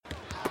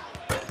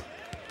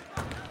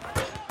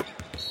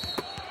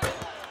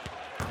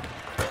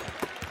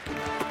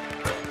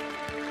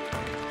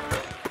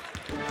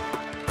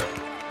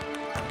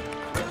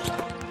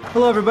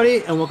Hello,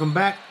 everybody, and welcome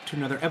back to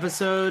another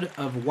episode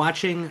of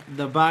Watching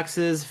the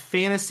Boxes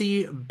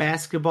Fantasy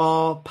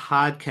Basketball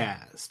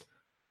Podcast,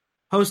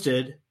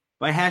 hosted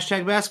by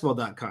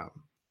hashtagbasketball.com.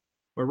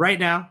 Where right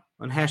now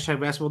on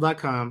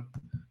hashtagbasketball.com,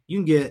 you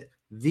can get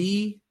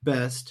the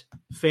best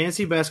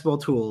fantasy basketball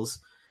tools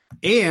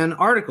and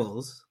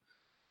articles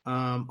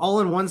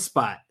all in one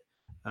spot.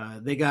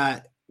 They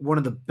got one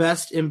of the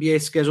best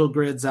NBA schedule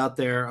grids out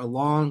there,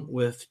 along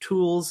with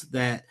tools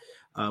that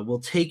will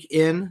take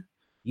in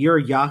your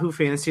Yahoo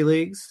Fantasy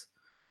Leagues,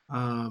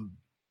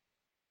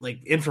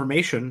 like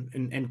information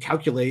and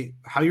calculate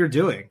how you're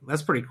doing.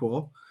 That's pretty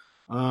cool.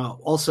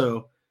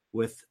 Also,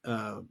 with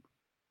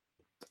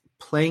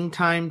playing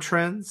time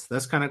trends,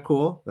 that's kind of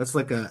cool. That's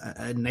like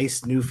a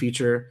nice new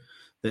feature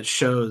that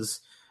shows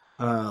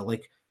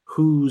like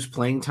whose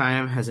playing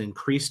time has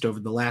increased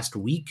over the last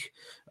week,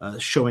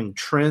 showing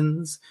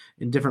trends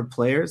in different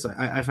players.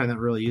 I find that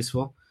really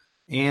useful.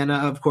 And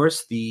of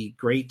course, the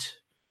great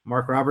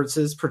Mark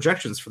Roberts'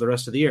 projections for the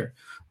rest of the year.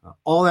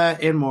 All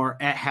that and more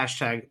at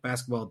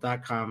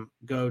hashtagbasketball.com.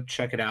 Go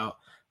check it out.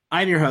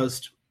 I'm your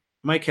host,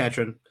 Mike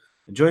Catron.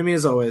 And join me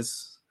as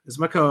always is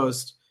my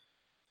co-host,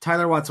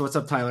 Tyler Watson. What's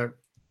up, Tyler?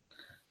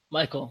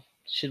 Michael,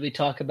 should we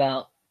talk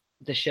about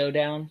the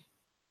showdown?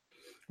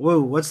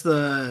 Whoa, is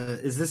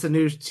this a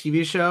new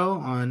TV show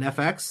on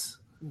FX?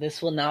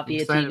 This will not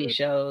be a TV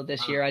show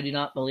this year, I do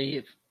not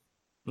believe.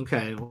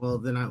 Okay, well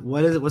then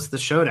what's the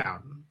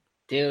showdown?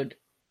 Dude,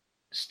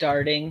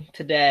 starting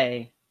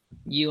today,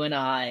 you and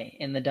I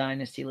in the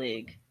Dynasty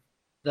League,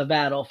 the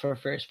battle for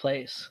first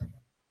place.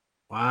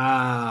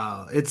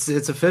 Wow, it's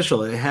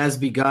official. It has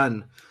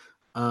begun.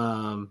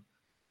 I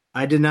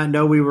did not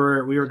know we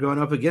were going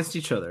up against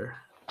each other.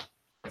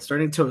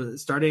 Starting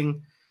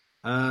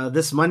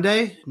this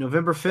Monday,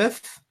 November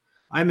 5th,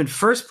 I'm in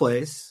first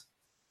place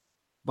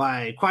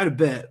by quite a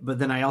bit, but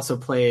then I also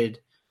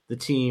played the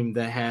team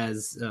that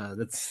has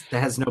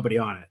nobody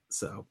on it.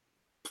 So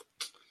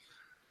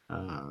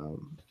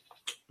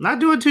not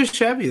doing too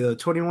shabby though.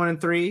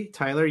 21-3.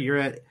 Tyler, you're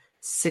at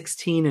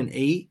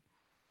 16-8.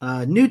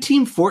 New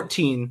team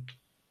 14.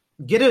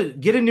 Get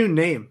a new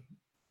name.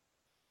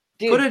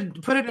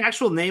 Dude. Put an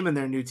actual name in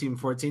there, new team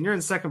 14. You're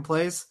in second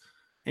place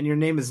and your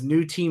name is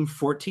new team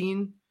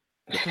 14.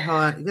 Get the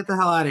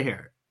hell out of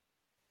here.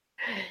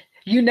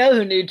 You know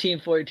who new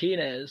team 14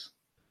 is.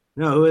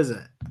 No, who is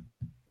it?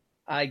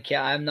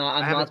 I'm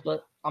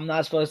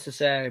not supposed to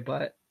say,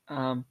 but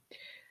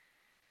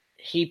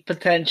he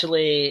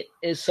potentially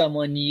is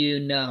someone you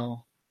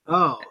know.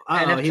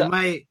 He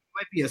might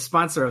be a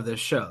sponsor of this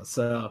show.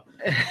 So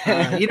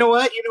you know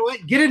what?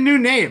 Get a new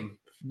name,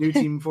 new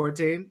team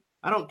 14.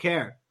 I don't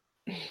care.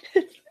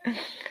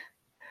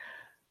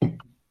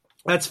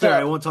 That's fair.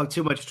 I won't talk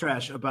too much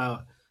trash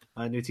about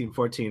new team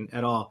 14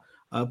 at all.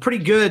 Pretty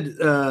good,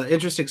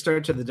 interesting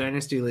start to the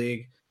Dynasty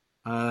League.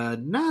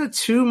 Not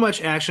too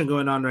much action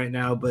going on right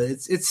now, but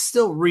it's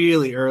still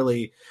really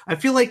early. I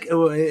feel like,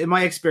 in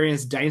my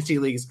experience, Dynasty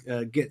Leagues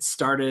get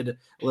started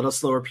a little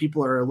slower.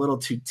 People are a little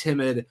too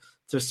timid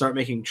to start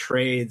making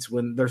trades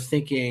when they're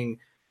thinking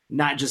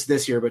not just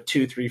this year, but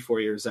 2, 3, 4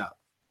 years out.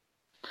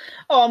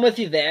 Oh, I'm with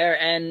you there.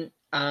 And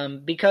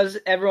because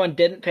everyone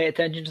didn't pay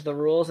attention to the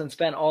rules and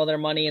spent all their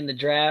money in the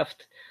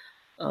draft,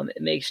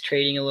 it makes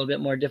trading a little bit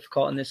more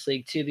difficult in this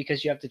league too,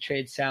 because you have to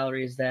trade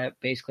salaries that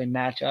basically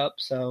match up.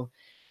 So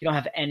you don't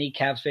have any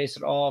cap space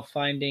at all.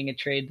 Finding a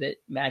trade that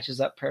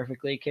matches up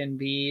perfectly can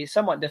be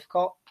somewhat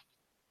difficult.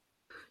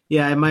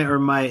 Yeah, I might or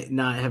might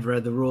not have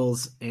read the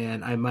rules,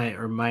 and I might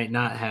or might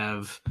not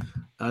have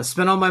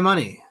spent all my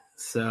money.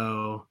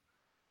 So,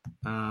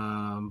 but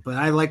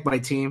I like my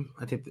team.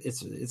 I think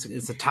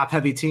it's a top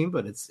heavy team,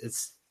 but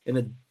it's in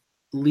a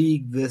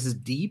league this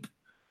deep.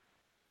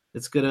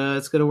 It's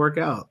gonna work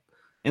out.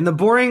 And the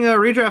boring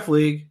redraft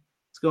league,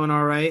 it's going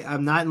all right.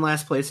 I'm not in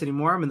last place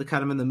anymore. I'm in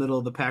the middle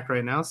of the pack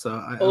right now. So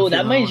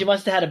that means you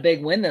must have had a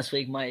big win this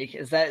week, Mike.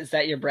 Is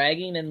that your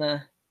bragging in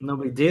the? No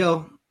big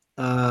deal.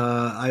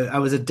 I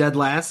was at dead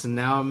last, and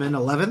now I'm in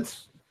 11th.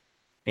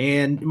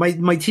 And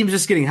my team's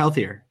just getting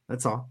healthier.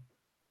 That's all.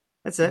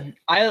 That's it.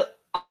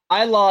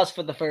 I lost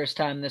for the first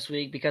time this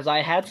week because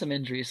I had some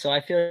injuries, so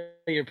I feel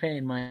your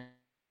pain, Mike.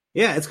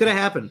 Yeah, it's gonna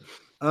happen.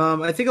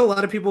 I think a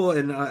lot of people,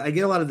 and I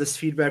get a lot of this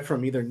feedback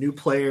from either new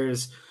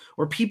players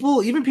or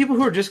people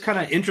who are just kind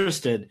of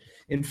interested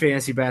in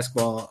fantasy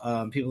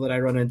basketball. People that I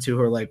run into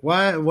who are like,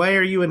 why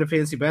are you into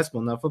fantasy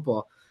basketball, not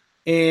football?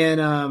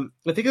 And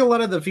I think a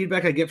lot of the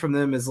feedback I get from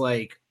them is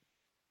like,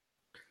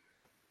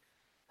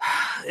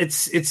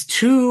 it's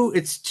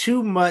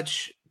too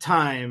much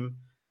time.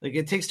 Like,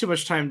 it takes too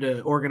much time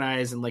to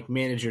organize and like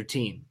manage your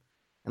team.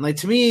 And like,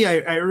 to me,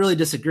 I really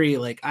disagree.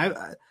 Like,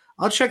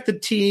 I'll check the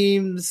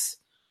teams.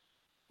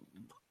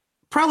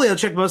 Probably I'll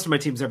check most of my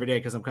teams every day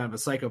because I'm kind of a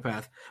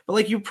psychopath. But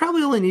like, you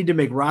probably only need to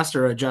make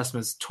roster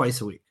adjustments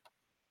twice a week,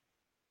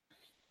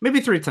 maybe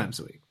 3 times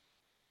a week,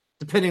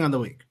 depending on the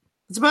week.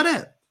 That's about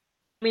it.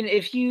 I mean,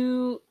 if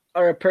you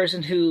are a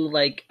person who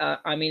like,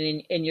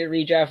 in your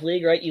redraft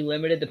league, right? You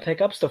limited the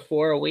pickups to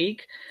 4 a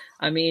week.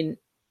 I mean,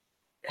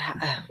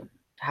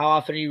 how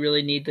often you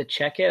really need to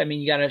check it. I mean,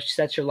 you got to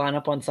set your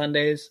lineup on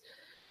Sundays,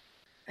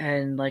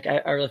 and like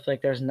I really feel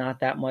like there's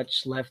not that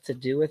much left to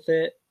do with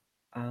it.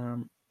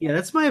 Yeah,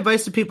 that's my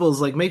advice to people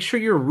is like make sure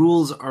your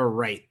rules are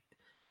right.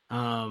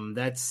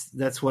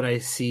 That's what I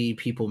see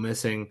people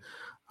missing.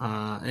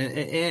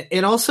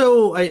 And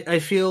also I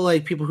feel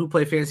like people who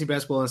play fantasy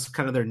basketball is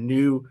kind of they're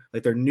new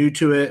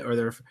to it, or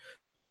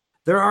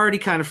they're already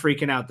kind of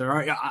freaking out.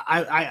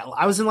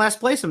 I was in last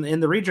place in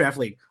the redraft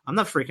league. I'm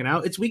not freaking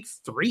out. It's week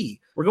 3.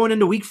 We're going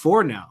into week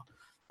 4 now.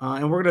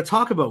 And we're going to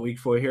talk about week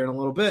 4 here in a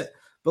little bit.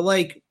 But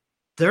like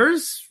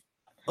there's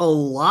a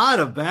lot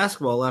of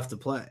basketball left to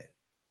play.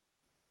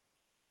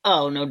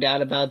 Oh, no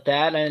doubt about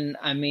that. And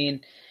I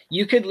mean,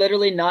 you could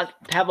literally not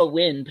have a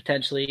win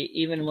potentially,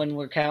 even when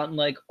we're counting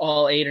like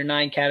all 8 or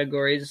 9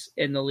 categories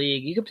in the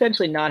league. You could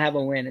potentially not have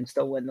a win and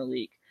still win the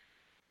league.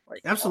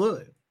 Like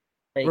absolutely.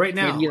 Right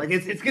now, like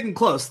it's getting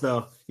close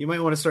though. You might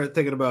want to start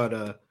thinking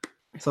about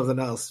something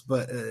else,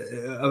 but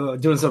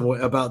doing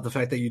something about the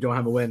fact that you don't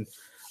have a win.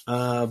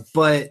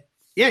 But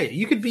yeah,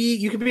 you could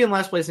be in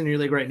last place in your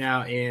league right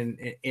now and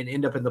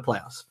end up in the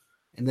playoffs,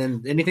 and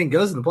then anything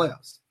goes in the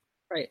playoffs.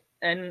 Right,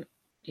 and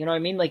you know what I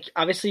mean? Like,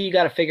 obviously, you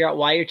got to figure out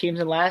why your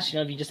team's in last. You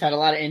know, if you just had a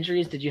lot of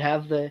injuries, did you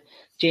have the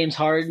James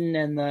Harden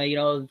and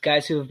the,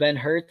 guys who have been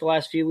hurt the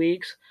last few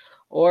weeks?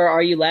 Or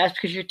are you last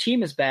because your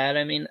team is bad?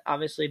 I mean,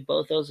 obviously,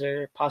 both those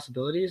are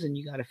possibilities, and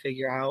you got to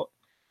figure out,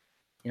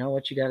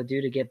 what you got to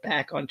do to get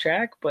back on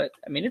track. But,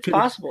 I mean, it's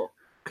possible.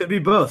 Could be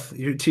both.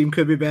 Your team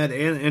could be bad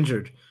and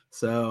injured.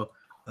 So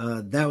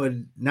that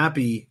would not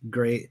be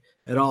great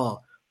at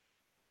all.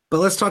 But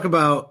let's talk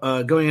about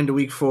going into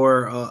week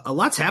 4. A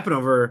lot's happened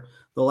over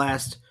the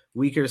last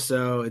week or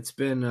so. It's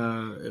been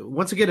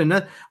once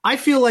again I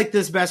feel like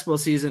this basketball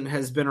season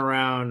has been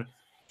around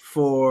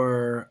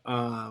for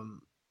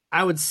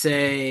I would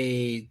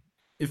say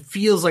it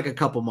feels like a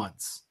couple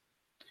months.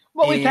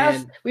 Well, we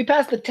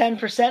passed the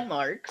 10%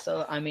 mark,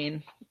 so I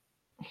mean,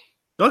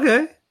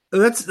 okay,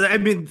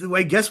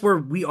 I guess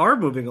we are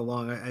moving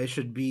along. I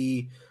should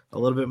be a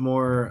little bit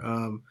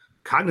more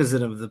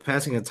cognizant of the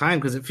passing of time,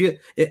 because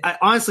it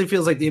honestly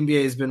feels like the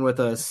NBA has been with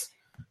us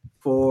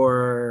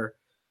for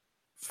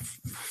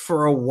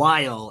a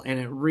while, and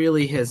it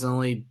really has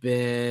only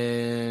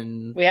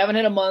been. We haven't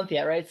hit a month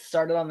yet, right? It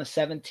started on the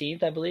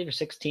 17th, I believe, or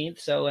 16th.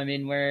 So I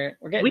mean, we're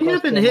getting. We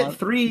haven't hit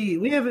 3.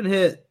 We haven't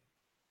hit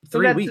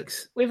 3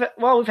 weeks. We've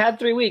had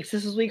 3 weeks.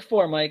 This is week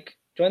 4, Mike.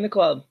 Join the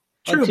club.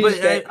 True,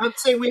 but I'd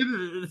say we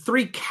have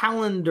 3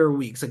 calendar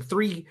weeks, like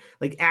 3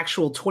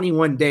 actual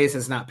 21 days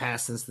has not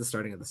passed since the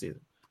starting of the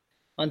season.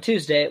 On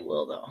Tuesday it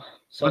will, though.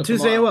 So on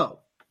Tuesday it will.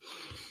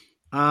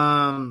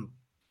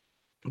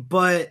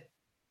 But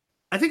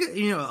I think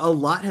a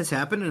lot has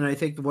happened, and I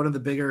think one of the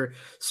bigger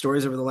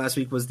stories over the last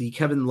week was the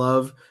Kevin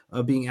Love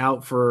being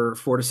out for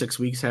 4 to 6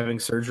 weeks having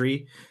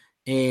surgery,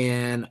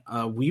 and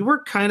we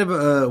were kind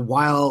of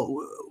while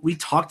we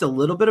talked a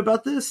little bit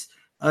about this.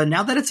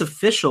 Now that it's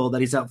official that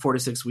he's out 4 to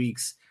 6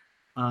 weeks,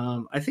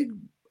 I think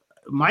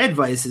my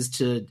advice is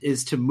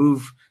to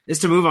move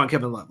on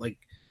Kevin Love. Like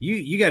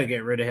you got to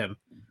get rid of him.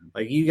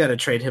 Like you got to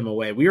trade him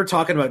away. We were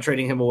talking about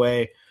trading him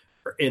away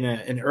in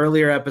an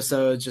earlier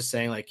episode, just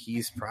saying like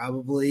he's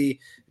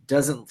probably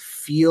doesn't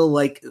feel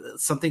like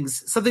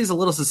something's a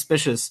little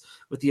suspicious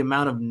with the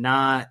amount of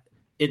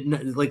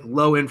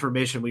low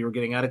information we were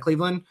getting out of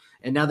Cleveland.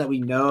 And now that we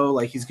know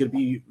like he's going to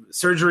be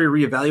surgery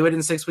reevaluated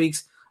in 6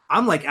 weeks,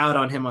 I'm like out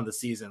on him on the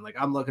season. Like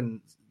I'm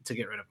looking to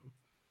get rid of him.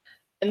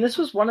 And this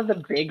was one of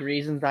the big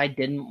reasons I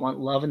didn't want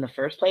Love in the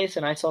first place.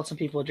 And I saw some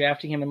people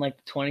drafting him in like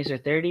the 20s or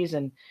 30s.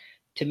 And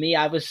to me,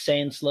 I was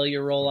saying slow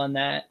your roll on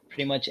that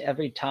pretty much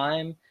every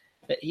time.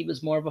 But he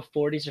was more of a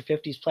 40s or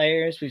 50s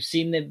players. We've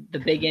seen the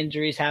big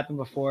injuries happen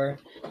before.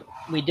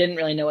 We didn't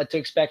really know what to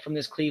expect from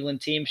this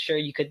Cleveland team. Sure,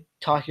 you could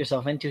talk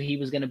yourself into he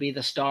was going to be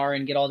the star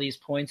and get all these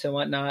points and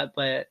whatnot,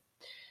 but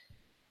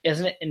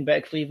isn't it in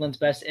Cleveland's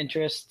best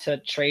interest to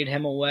trade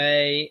him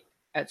away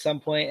at some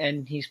point?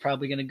 And he's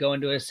probably going to go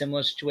into a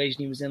similar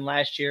situation he was in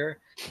last year.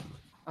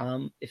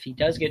 If he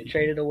does get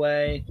traded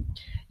away.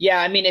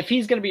 Yeah, I mean, if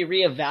he's going to be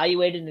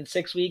reevaluated in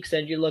 6 weeks,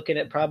 then you're looking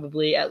at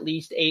probably at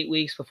least 8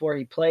 weeks before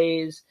he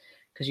plays,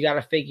 because you got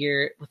to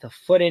figure with a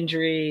foot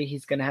injury,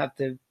 he's going to have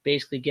to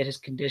basically get his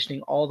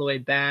conditioning all the way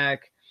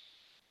back.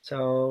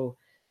 So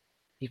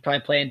he's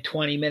probably playing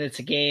 20 minutes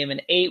a game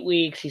in 8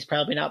 weeks. He's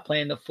probably not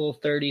playing the full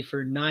 30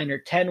 for 9 or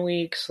 10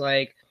 weeks.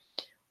 Like,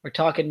 we're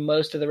talking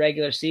most of the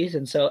regular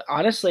season. So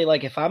honestly,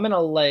 like if I'm in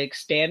a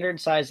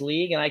standard size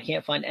league and I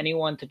can't find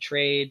anyone to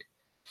trade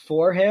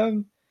for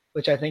him,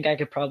 which I think I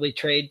could probably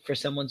trade for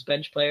someone's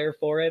bench player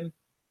for him,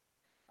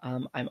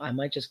 I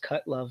might just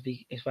cut Love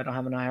if I don't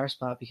have an IR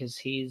spot, because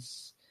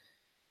he's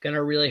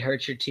gonna really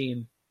hurt your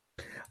team.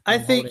 I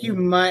think you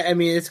might. I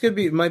mean,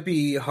 it might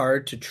be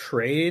hard to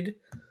trade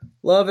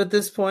Love at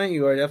this point.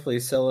 You are definitely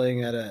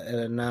selling at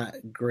a not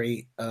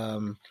great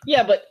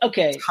yeah, but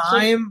okay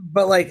time.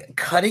 But like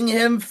cutting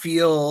him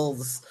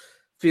feels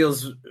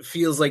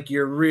like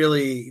you're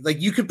really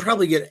like you could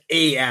probably get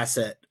a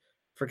asset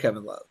for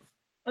Kevin Love.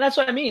 And that's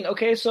what I mean.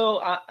 Okay,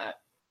 so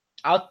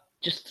I'll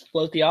just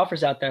float the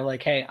offers out there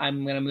like, hey,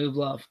 I'm going to move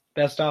Love.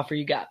 Best offer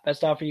you got.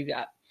 Best offer you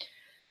got.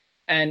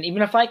 And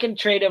even if I can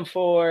trade him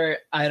for,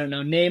 I don't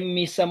know, name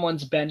me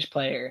someone's bench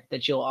player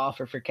that you'll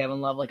offer for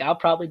Kevin Love, like I'll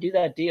probably do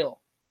that deal.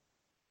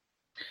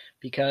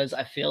 Because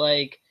I feel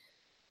like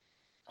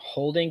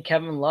holding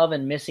Kevin Love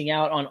and missing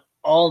out on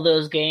all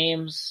those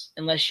games,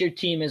 unless your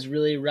team is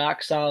really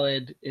rock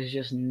solid, is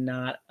just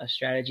not a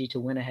strategy to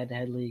win a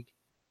head-to-head league.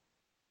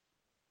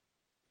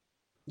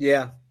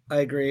 Yeah, I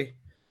agree.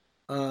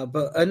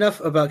 But enough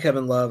about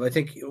Kevin Love. I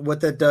think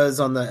what that does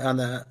on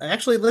the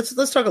actually let's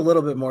talk a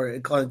little bit more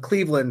on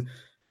Cleveland.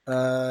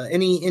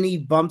 Any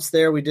bumps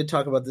there? We did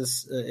talk about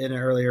this in an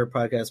earlier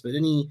podcast, but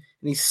any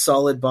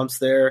solid bumps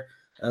there?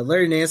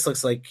 Larry Nance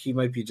looks like he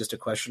might be just a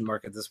question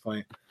mark at this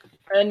point.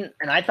 And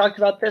I talked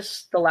about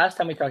this the last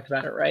time we talked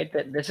about it, right?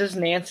 That this is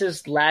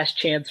Nance's last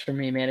chance for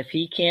me, man. If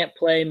he can't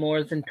play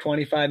more than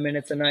 25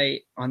 minutes a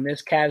night on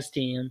this Cavs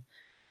team,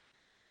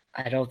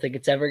 I don't think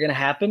it's ever going to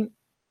happen.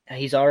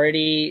 He's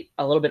already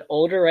a little bit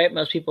older, right?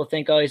 Most people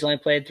think, oh, he's only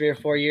played 3 or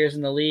 4 years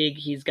in the league.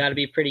 He's got to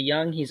be pretty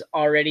young. He's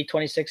already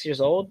 26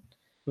 years old.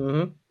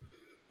 Mm-hmm.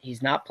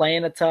 He's not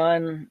playing a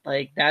ton.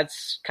 Like,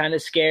 that's kind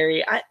of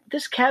scary.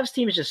 This Cavs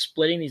team is just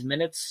splitting these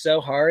minutes so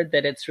hard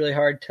that it's really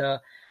hard to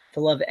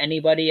love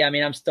anybody. I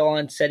mean, I'm still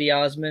on Cedi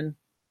Osman.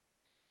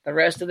 The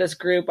rest of this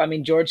group, I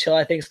mean, George Hill,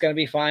 I think is going to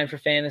be fine for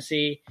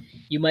fantasy.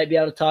 You might be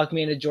able to talk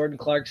me into Jordan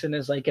Clarkson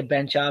as like a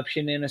bench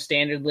option in a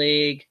standard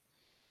league.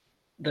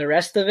 The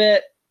rest of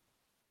it,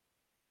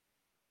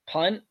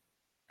 punt.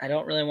 I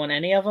don't really want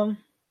any of them.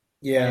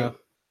 Yeah,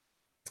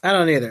 I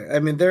don't either. I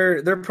mean,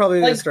 they're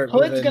probably going to start.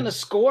 Hood's going to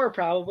score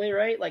probably,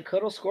 right? Like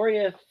Hood will score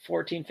you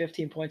 14,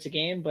 15 points a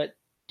game, but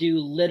do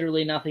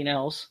literally nothing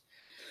else.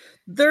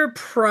 They're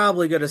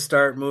probably going to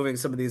start moving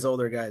some of these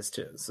older guys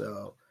too.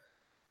 So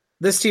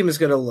this team is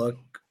going to look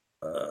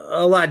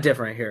a lot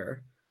different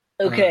here.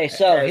 Okay,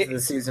 so as the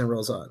season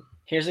rolls on.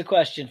 Here's a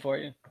question for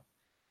you.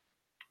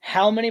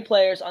 How many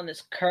players on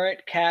this current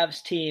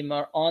Cavs team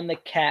are on the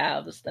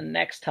Cavs the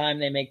next time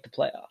they make the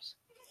playoffs?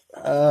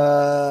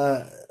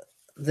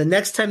 The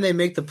next time they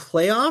make the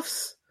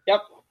playoffs?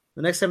 Yep.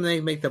 The next time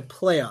they make the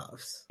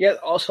playoffs. Yeah,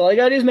 also all they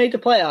got to do is make the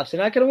playoffs. They're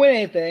not going to win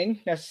anything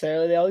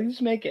necessarily. They'll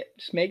just make it.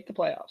 Just make the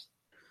playoffs.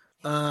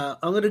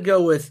 I'm going to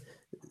go with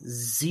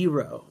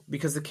 0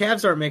 because the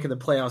Cavs aren't making the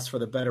playoffs for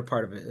the better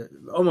part of it.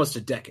 Almost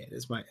a decade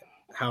is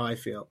how I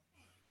feel.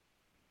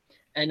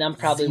 And I'm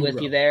probably 0.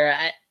 with you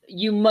there.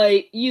 You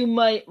might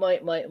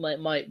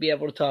be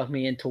able to talk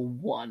me into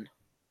 1.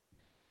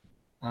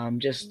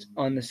 Just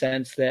on the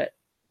sense that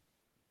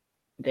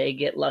they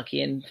get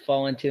lucky and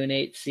fall into an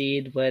 8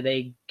 seed where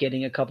they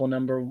getting a couple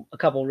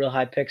real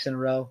high picks in a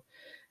row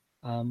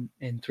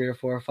in 3 or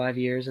 4 or 5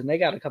 years. And they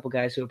got a couple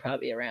guys who will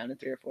probably be around in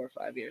 3 or 4 or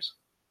 5 years.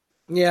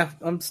 Yeah,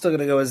 I'm still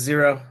going to go with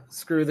 0.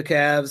 Screw the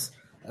Cavs.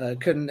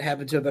 Couldn't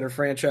happen to a better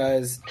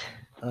franchise.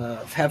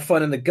 Have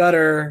fun in the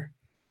gutter.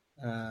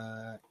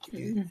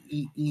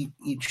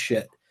 Eat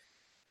shit.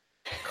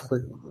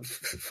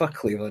 Fuck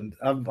Cleveland.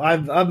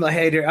 I'm a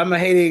hater. I'm a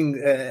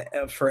hating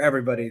for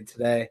everybody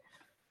today.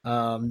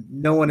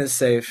 No one is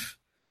safe.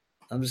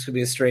 I'm just gonna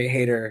be a straight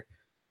hater.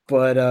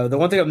 But the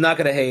one thing I'm not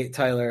gonna hate,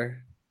 Tyler,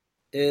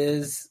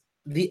 is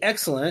the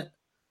excellent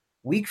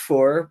Week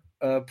 4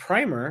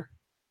 primer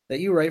that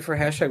you write for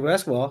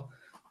 #basketball.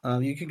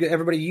 You could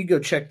you go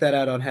check that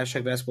out on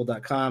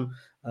 #basketball.com.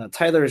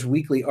 Tyler's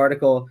weekly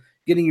article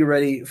getting you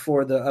ready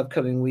for the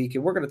upcoming week.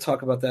 And we're going to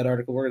talk about that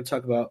article. We're going to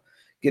talk about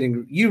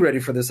getting you ready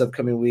for this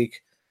upcoming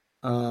week.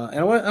 And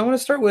I want to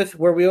start with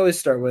where we always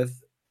start with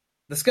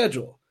the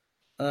schedule.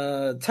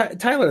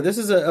 Tyler, this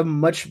is a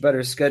much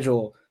better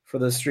schedule for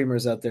those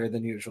streamers out there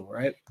than usual,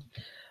 right?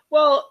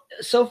 Well,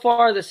 so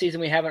far this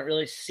season, we haven't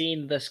really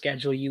seen the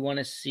schedule you want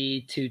to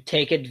see to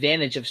take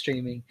advantage of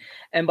streaming.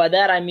 And by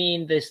that, I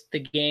mean the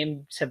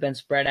games have been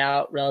spread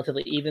out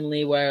relatively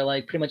evenly where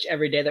like pretty much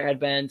every day there had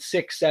been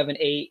 6, 7,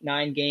 8,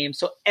 9 games.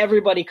 So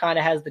everybody kind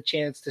of has the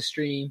chance to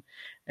stream.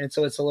 And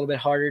so it's a little bit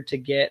harder to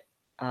get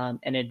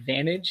an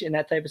advantage in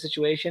that type of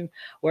situation.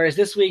 Whereas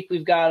this week,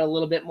 we've got a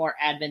little bit more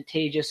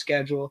advantageous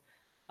schedule.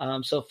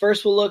 So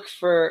first we'll look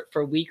for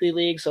weekly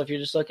leagues. So if you're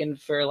just looking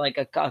for like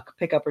a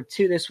pickup or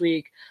 2 this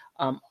week,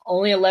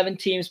 only 11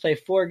 teams play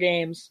 4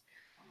 games.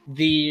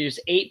 There's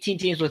 18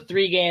 teams with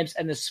 3 games,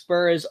 and the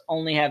Spurs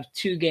only have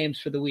 2 games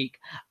for the week.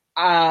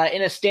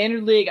 In a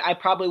standard league, I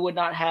probably would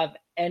not have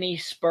any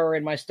Spur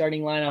in my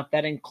starting lineup.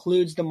 That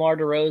includes DeMar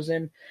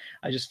DeRozan.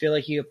 I just feel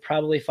like you could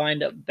probably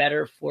find a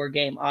better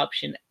 4-game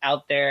option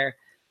out there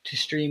to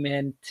stream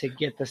in to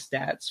get the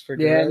stats for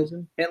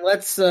DeRozan.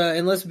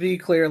 And let's be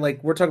clear,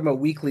 like we're talking about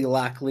weekly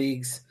lock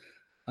leagues.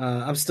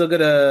 I'm still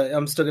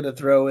gonna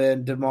throw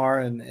in DeMar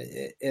and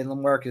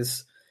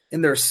LaMarcus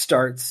in their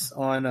starts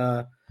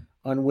on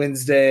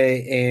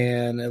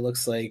Wednesday and it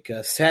looks like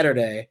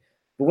Saturday.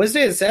 But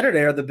Wednesday and Saturday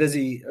are the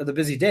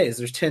busy days.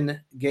 There's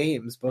 10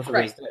 games both of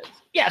those days.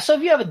 Yeah, so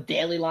if you have a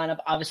daily lineup,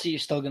 obviously you're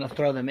still gonna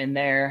throw them in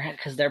there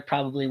because they're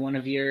probably one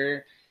of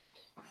your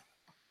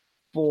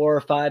 4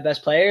 or 5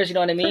 best players. You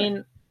know what I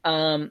mean?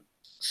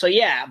 So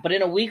yeah, but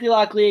in a weekly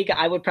lock league,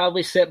 I would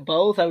probably sit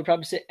both. I would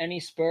probably sit any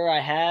Spur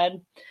I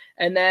had.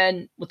 And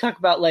then we'll talk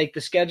about like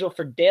the schedule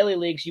for daily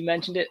leagues. You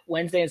mentioned it.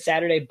 Wednesday and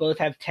Saturday both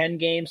have 10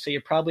 games, so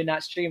you're probably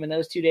not streaming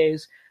those 2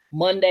 days.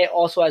 Monday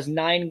also has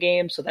 9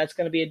 games, so that's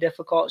going to be a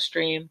difficult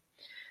stream.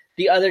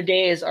 The other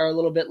days are a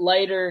little bit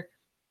lighter.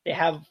 They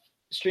have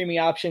streaming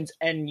options,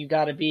 and you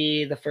got to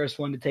be the first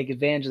one to take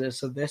advantage of this.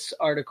 So this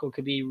article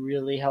could be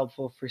really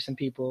helpful for some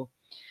people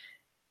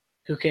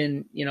who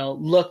can,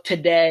 look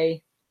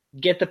today,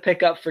 get the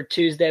pickup for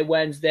Tuesday,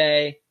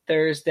 Wednesday,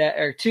 Thursday,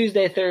 or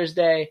Tuesday,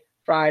 Thursday,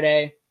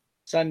 Friday,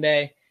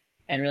 Sunday,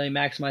 and really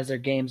maximize their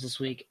games this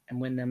week and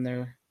win them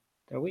their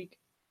week.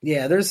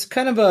 Yeah, there's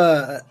kind of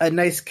a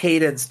nice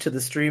cadence to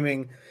the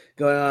streaming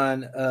going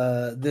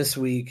on this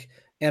week.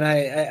 And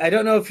I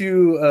don't know if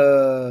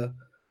you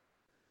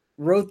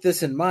wrote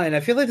this in mind.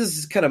 I feel like this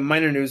is kind of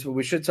minor news, but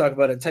we should talk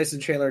about it.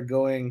 Tyson Chandler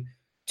going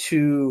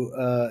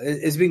to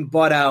is being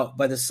bought out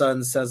by the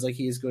Suns. Sounds like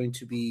he is going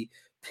to be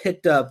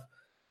picked up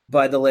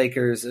by the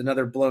Lakers.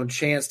 Another blown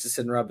chance to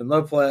send Robin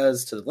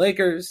Lopez to the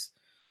Lakers.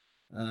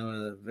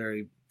 A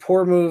very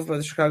poor move by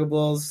the Chicago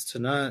Bulls to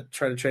not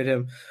try to trade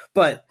him.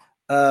 But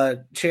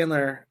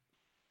Chandler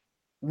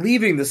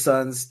leaving the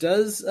Suns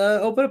does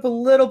open up a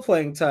little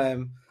playing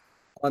time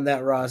on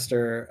that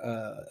roster.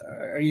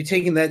 Are you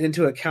taking that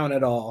into account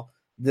at all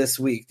this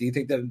week? Do you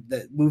think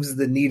that moves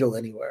the needle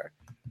anywhere?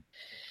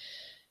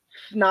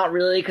 Not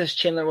really, because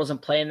Chandler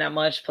wasn't playing that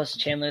much. Plus,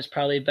 Chandler is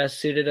probably best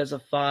suited as a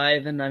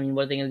 5. And I mean,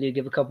 what are they going to do?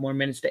 Give a couple more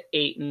minutes to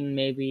Ayton,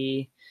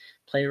 maybe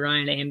play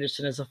Ryan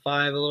Anderson as a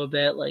 5 a little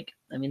bit. Like,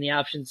 I mean, the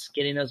options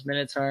getting those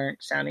minutes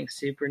aren't sounding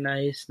super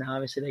nice. Now,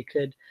 obviously, they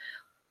could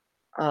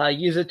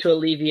use it to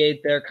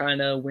alleviate their kind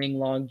of wing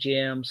log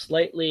jam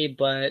slightly,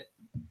 but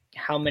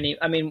how many?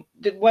 I mean,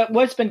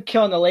 what's been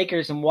killing the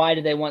Lakers, and why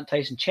do they want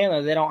Tyson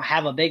Chandler? They don't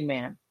have a big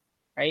man,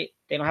 right?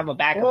 They don't have a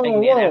backup big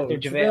man after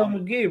JaVale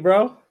McGee,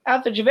 bro.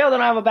 After JaVale, they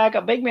don't have a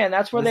backup big man.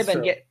 That's where they've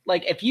been getting.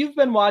 Like, if you've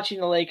been watching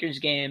the Lakers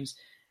games,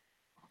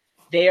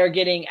 they are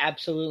getting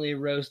absolutely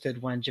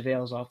roasted when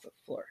JaVale's off the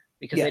floor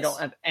because they don't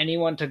have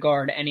anyone to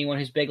guard anyone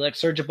who's big. Like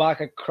Serge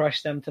Ibaka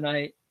crushed them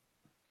tonight.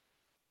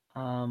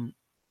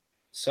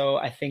 So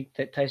I think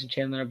that Tyson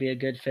Chandler will be a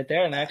good fit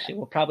there, and actually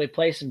will probably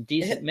play some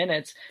decent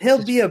minutes.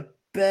 He'll be a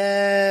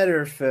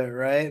better fit,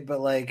 right? But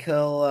like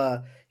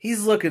he's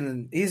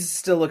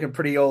still looking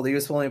pretty old. He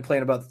was only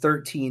playing about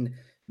 13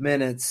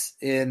 minutes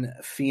in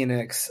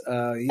Phoenix.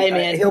 Hey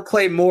man, he'll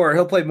play more.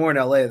 He'll play more in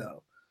LA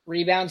though.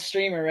 Rebound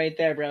streamer right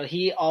there, bro.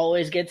 He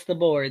always gets the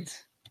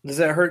boards. Does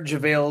that hurt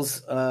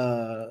JaVale's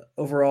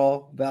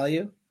overall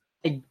value?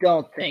 I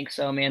don't think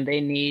so, man.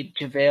 They need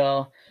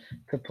JaVale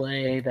to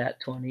play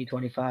that 20,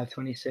 25,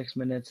 26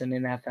 minutes, and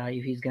in that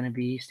value, he's going to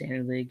be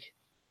standard league.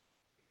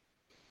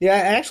 Yeah,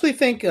 I actually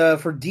think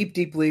for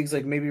deep leagues,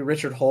 like maybe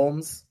Richard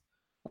Holmes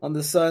on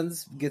the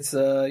Suns gets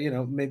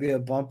maybe a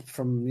bump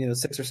from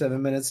 6 or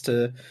 7 minutes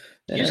to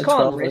you just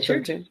call him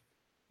Richard. 13.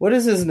 What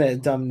is his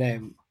dumb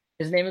name?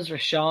 His name is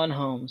Rashawn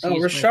Holmes.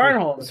 Rashawn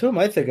Holmes. Who am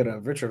I thinking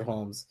of? Richard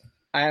Holmes.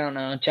 I don't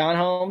know. John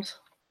Holmes.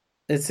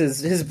 It's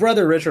his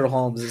brother Richard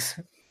Holmes.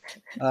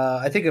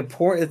 I think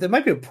it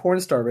might be a porn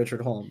star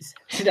Richard Holmes.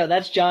 No,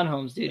 that's John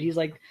Holmes, dude. He's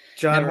like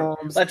John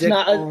Holmes.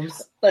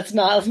 Holmes. Let's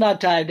not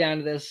dive down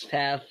to this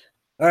path.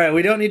 All right,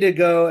 we don't need to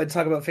go and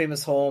talk about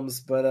famous Holmes,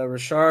 but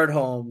Rashard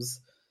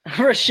Holmes.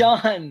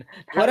 Rashawn.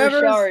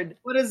 Whatever. Rashard.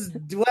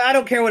 I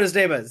don't care what his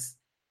name is.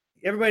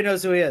 Everybody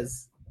knows who he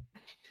is.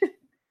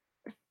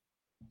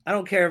 I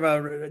don't care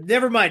about.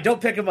 Never mind. Don't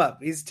pick him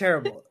up. He's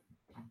terrible.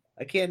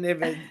 I can't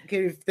even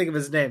think of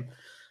his name.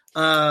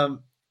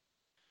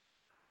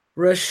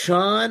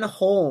 Rashawn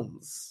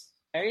Holmes.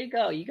 There you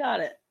go. You got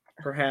it.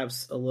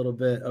 Perhaps a little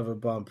bit of a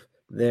bump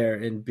there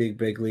in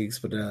big leagues,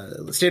 but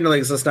standard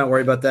leagues, let's not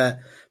worry about that.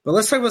 But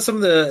let's talk about some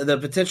of the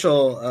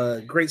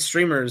potential great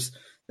streamers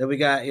that we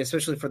got,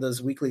 especially for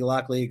those weekly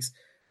lock leagues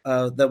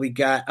that we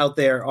got out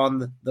there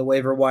on the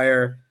waiver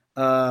wire.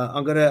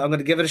 I'm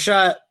gonna give it a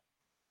shot.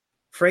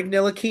 Frank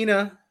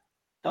Ntilikina.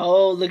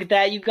 Oh, look at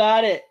that! You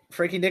got it,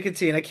 Frankie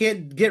Nicotine. I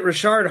can't get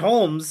Rashard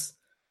Holmes,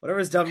 whatever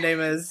his dumb name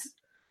is.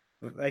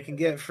 I can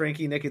get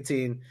Frankie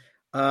Nicotine.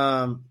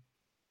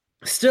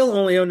 Still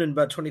only owned in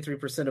about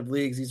 23% of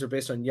leagues. These are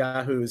based on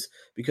Yahoo's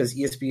because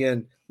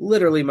ESPN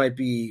literally might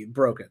be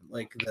broken.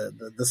 Like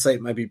the site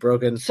might be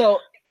broken. So,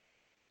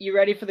 you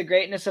ready for the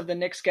greatness of the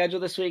Knicks schedule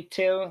this week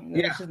too?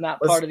 Yeah, this is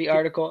not part of the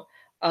article.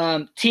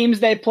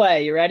 Teams they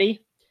play. You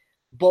ready?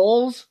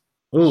 Bulls,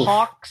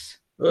 Hawks,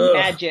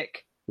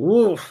 Magic,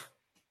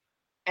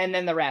 and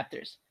then the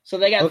Raptors. So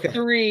they got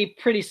 3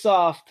 pretty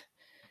soft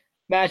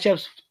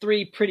matchups,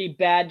 3 pretty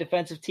bad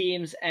defensive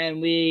teams,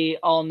 and we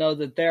all know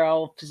that they're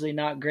obviously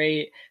not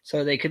great,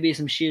 so they could be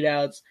some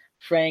shootouts.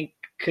 Frank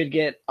could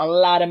get a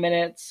lot of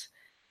minutes,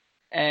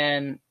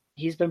 and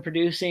he's been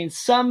producing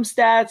some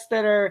stats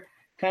that are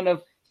kind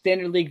of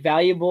standard league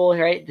valuable,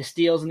 right? The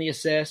steals and the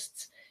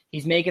assists.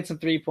 He's making some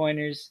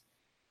 3-pointers.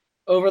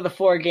 Over the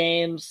 4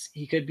 games,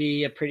 he could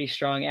be a pretty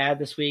strong ad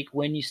this week.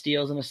 Win you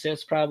steals and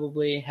assists,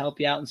 probably help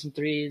you out in some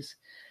threes.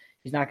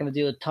 He's not going to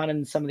do a ton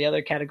in some of the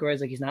other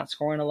categories. Like he's not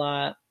scoring a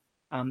lot.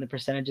 The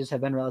percentages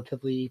have been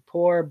relatively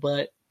poor,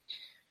 but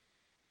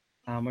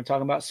we're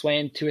talking about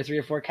swaying 2 or 3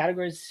 or 4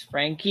 categories.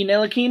 Frankie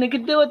Ntilikina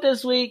could do it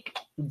this week.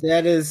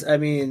 That is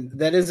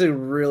a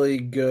really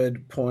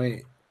good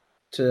point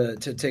to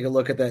take a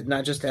look at that,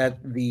 not just at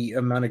the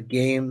amount of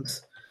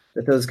games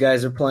that those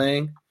guys are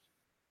playing,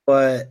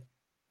 but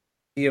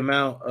the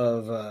amount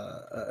of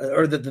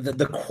or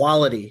the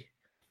quality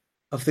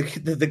of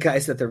the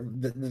guys that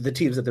the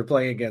teams that they're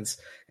playing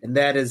against, and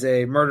that is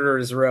a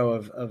murderer's row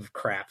of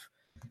crap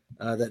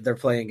that they're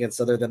playing against,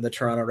 other than the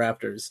Toronto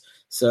Raptors.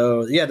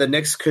 So yeah, the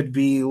Knicks could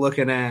be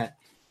looking at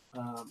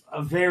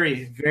a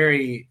very,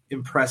 very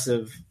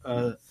impressive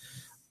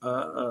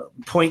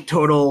point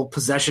total,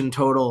 possession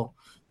total.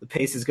 The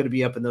pace is going to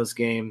be up in those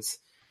games,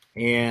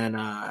 and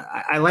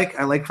I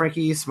like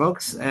Frankie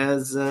Smokes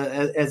as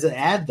an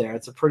ad there.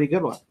 It's a pretty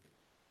good one.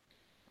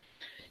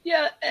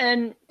 Yeah,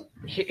 and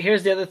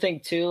here's the other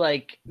thing too.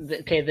 Like,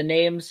 the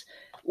names.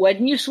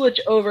 When you switch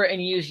over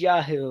and use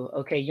Yahoo,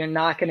 okay, you're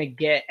not going to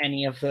get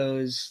any of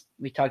those.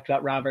 We talked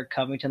about Robert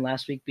Covington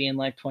last week being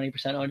like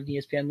 20% owned in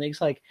ESPN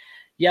leagues. Like,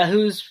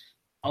 Yahoo's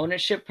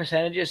ownership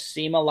percentages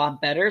seem a lot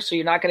better, so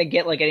you're not going to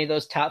get like any of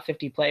those top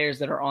 50 players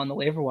that are on the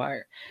waiver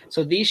wire.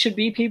 So these should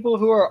be people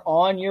who are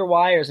on your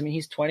wires. I mean,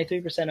 he's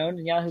 23% owned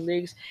in Yahoo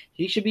leagues.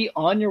 He should be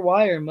on your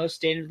wire in most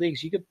standard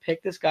leagues. You could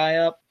pick this guy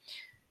up,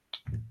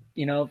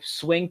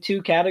 swing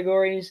 2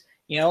 categories.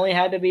 You only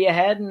had to be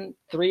ahead in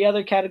 3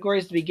 other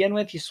categories to begin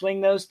with. You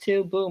swing those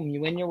 2, boom,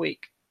 you win your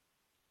week.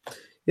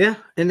 Yeah,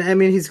 and I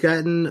mean, he's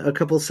gotten a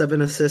couple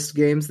 7-assist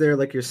games there,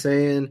 like you're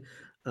saying.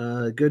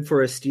 Good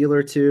for a steal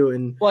or 2.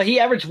 And well, he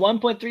averaged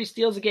 1.3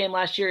 steals a game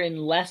last year in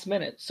less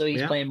minutes, so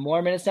he's playing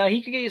more minutes now.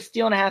 He could get a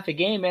steal and a half a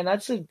game, man.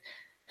 That's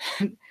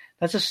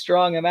a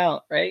strong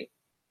amount, right?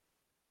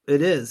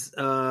 It is,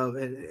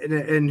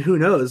 and who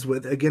knows,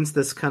 against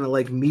this kind of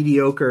like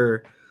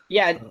mediocre,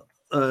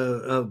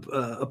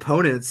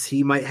 opponents,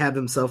 he might have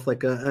himself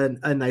like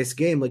a nice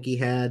game like he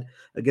had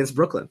against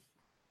Brooklyn.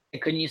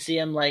 Couldn't you see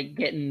him like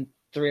getting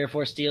 3 or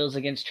 4 steals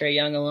against Trae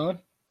Young alone?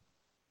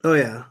 Oh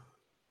yeah,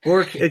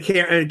 or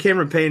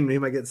Cameron Payne, he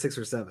might get 6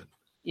 or 7.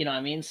 You know what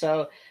I mean?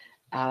 So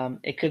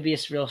it could be a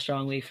real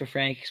strong week for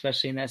Frank,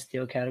 especially in that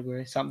steal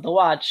category. Something to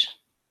watch.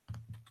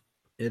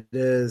 It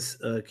is.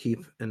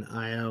 Keep an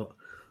eye out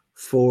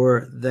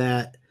for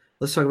that.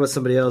 Let's talk about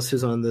somebody else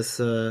who's on this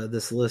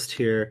list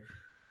here.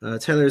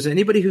 Tyler, is there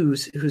anybody who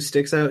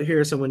sticks out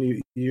here?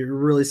 Someone you're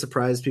really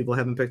surprised people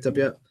haven't picked up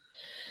yet?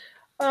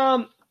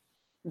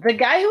 The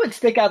guy who would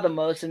stick out the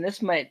most, and this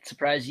might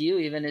surprise you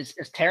even, is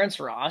Terrence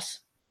Ross.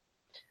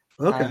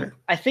 Okay.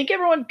 I think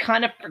everyone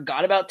kind of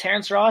forgot about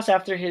Terrence Ross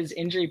after his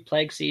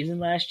injury-plagued season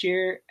last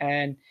year,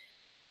 and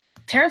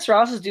Terrence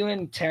Ross is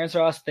doing Terrence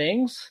Ross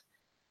things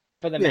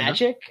for the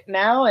Magic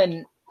now,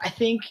 and I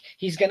think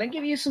he's going to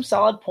give you some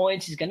solid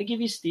points. He's going to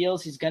give you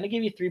steals. He's going to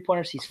give you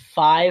 3-pointers. He's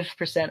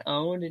 5%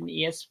 owned in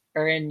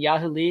in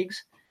Yahoo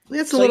leagues.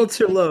 That's a little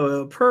too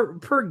low.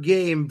 Per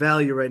game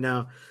value right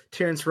now,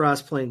 Terrence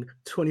Ross playing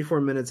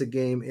 24 minutes a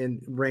game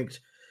and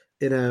ranked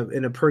in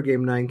a per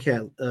game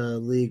 9-cat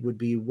league would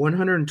be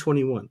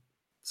 121.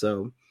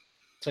 So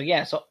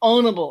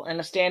ownable in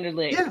a standard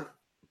league. Yeah,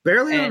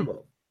 barely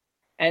ownable.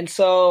 And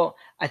so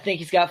I think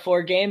he's got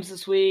 4 games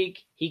this week.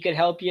 He could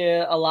help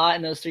you a lot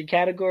in those 3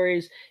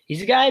 categories.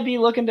 He's a guy I'd be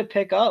looking to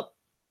pick up.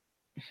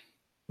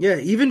 Yeah,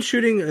 even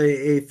shooting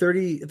a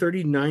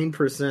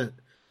 39%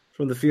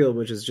 from the field,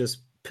 which is just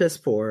piss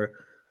poor,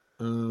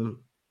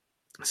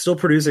 still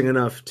producing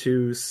enough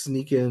to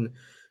sneak in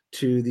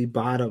to the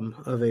bottom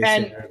of a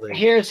standard league.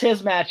 Here's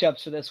his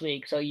matchups for this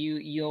week. So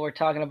we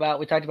talked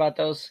about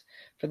those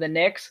for the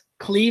Knicks: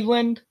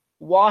 Cleveland,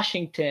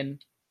 Washington,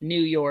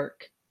 New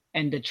York,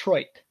 and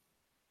Detroit.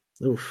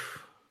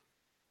 Oof.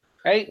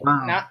 Right?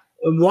 Wow.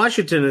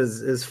 Washington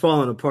is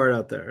falling apart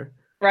out there.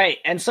 Right.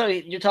 And so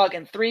you're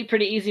talking 3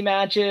 pretty easy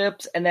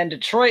matchups, and then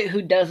Detroit,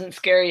 who doesn't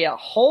scare you a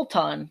whole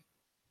ton.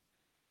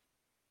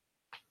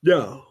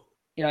 No.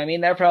 You know what I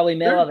mean? They're probably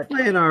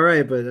playing all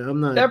right, but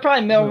I'm not. They're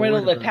probably middle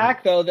of the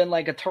pack, though, than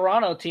like a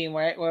Toronto team,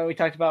 right? Where we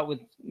talked about with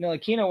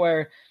Ntilikina,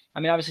 where,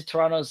 I mean, obviously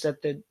Toronto's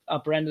at the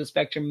upper end of the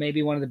spectrum,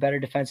 maybe one of the better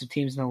defensive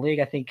teams in the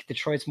league. I think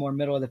Detroit's more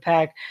middle of the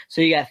pack.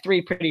 So you got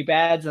 3 pretty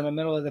bads in the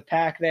middle of the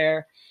pack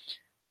there.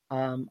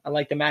 I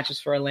like the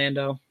matches for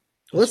Orlando.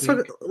 Let's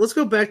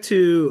go back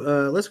to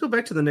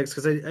the Knicks,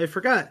 because I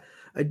forgot.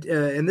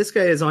 And this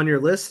guy is on your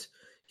list.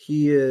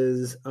 He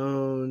is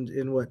owned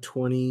in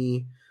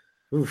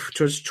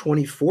just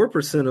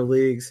 24% of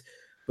leagues.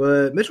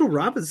 But Mitchell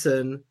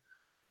Robinson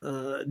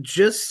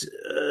just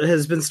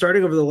has been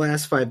starting over the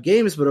last 5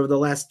 games, but over the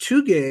last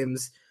 2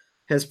 games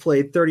has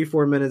played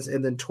 34 minutes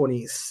and then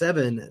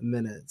 27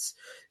 minutes.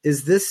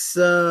 Is this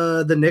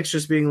the Knicks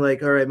just being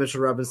like, all right, Mitchell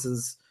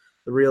Robinson's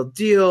the real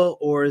deal,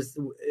 or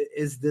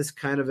is this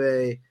kind of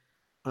a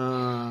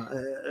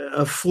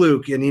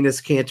fluke and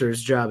Enes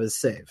Kanter's job is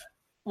safe?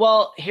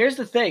 Well, here's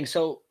the thing.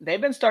 So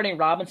they've been starting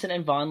Robinson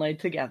and Vonleh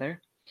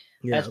together.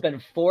 Yeah. That's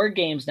been 4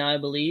 games now, I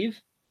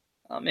believe.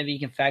 Maybe you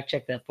can fact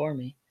check that for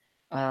me.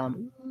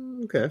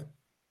 Okay.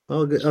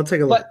 I'll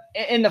take a look. But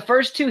in the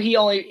first two,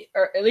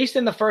 or at least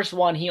in the first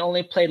one, he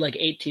only played like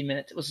 18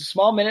 minutes. It was a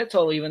small minute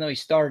total, even though he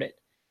started.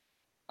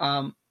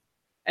 And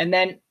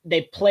then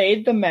they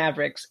played the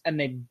Mavericks, and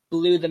they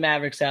blew the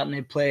Mavericks out, and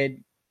they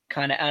played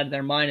kind of out of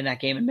their mind in that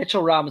game. And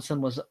Mitchell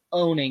Robinson was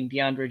owning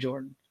DeAndre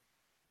Jordan.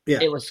 Yeah,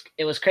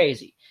 it was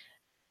crazy.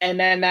 And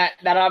then that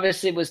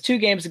obviously was 2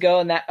 games ago,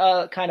 and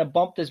that kind of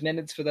bumped his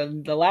minutes for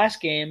the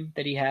last game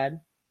that he had.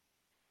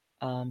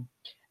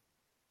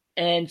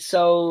 And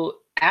so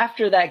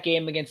after that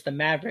game against the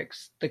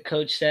Mavericks, the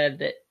coach said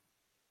that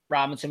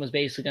Robinson was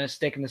basically going to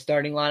stick in the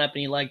starting lineup,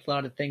 and he liked a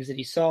lot of things that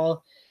he saw.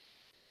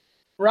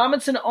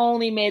 Robinson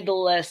only made the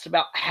list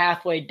about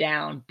halfway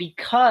down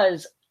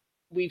because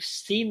we've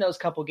seen those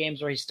couple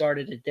games where he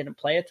started and didn't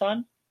play a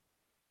ton.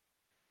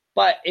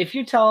 But if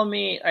you're telling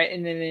me,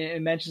 and then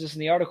it mentions this in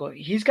the article,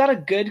 he's got a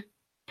good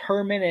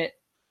per minute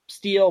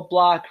steal,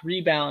 block,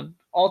 rebound.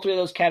 All 3 of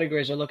those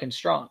categories are looking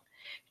strong.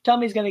 You tell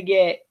me he's going to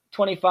get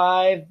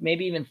 25,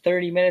 maybe even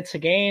 30 minutes a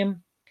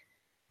game.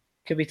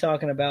 Could be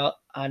talking about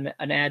an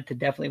ad to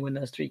definitely win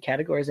those 3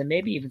 categories, and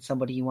maybe even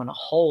somebody you want to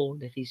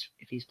hold if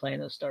he's playing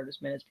those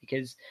starters minutes,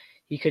 because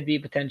he could be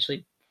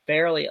potentially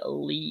fairly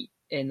elite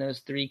in those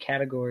 3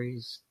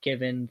 categories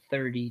given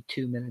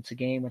 32 minutes a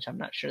game, which I'm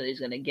not sure that he's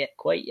going to get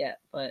quite yet.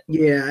 But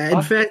yeah,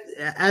 in fact,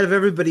 out of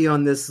everybody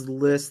on this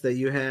list that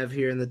you have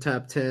here in the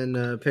top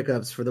 10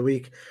 pickups for the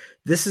week,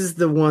 this is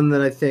the one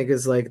that I think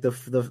is like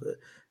the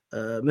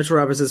Mitchell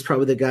Robinson is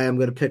probably the guy I'm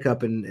going to pick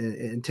up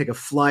and take a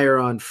flyer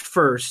on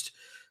first,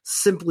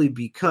 simply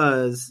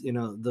because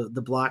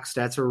the block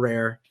stats are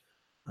rare,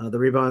 the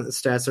rebound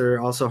stats are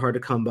also hard to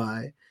come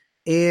by,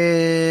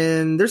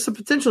 and there's some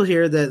potential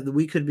here that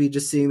we could be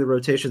just seeing the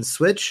rotation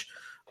switch.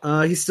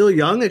 He's still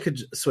young; it could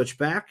switch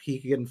back. He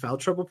could get in foul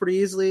trouble pretty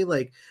easily.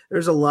 Like,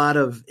 there's a lot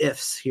of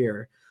ifs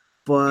here,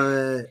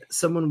 but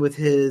someone with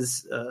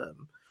his,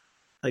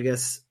 I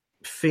guess,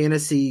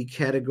 fantasy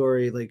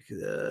category, like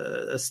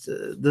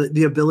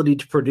the ability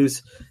to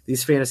produce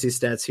these fantasy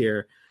stats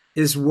here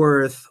is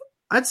worth,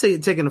 I'd say,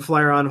 taking a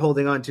flyer on,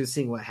 holding on to,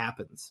 seeing what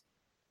happens.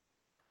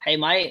 Hey,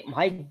 my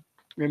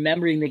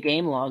remembering the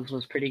game logs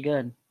was pretty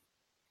good.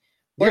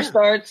 4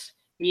 starts,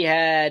 he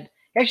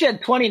actually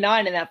had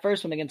 29 in that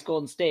first one against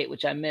Golden State,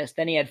 which I missed.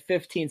 Then he had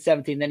 15,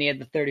 17. Then he had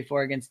the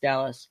 34 against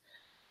Dallas.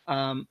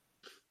 Noah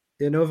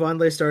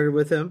Vonleh started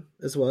with him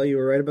as well. You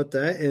were right about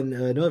that. And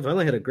Noah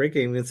Vonleh had a great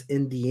game against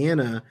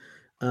Indiana.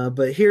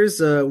 But here's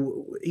Enes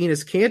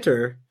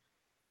Kanter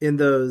in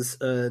those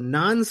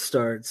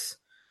non-starts,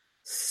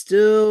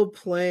 still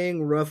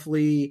playing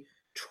roughly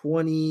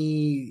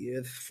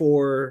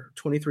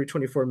 23,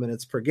 24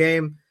 minutes per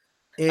game.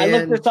 And I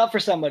looked this up for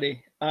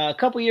somebody. A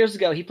couple years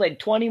ago, he played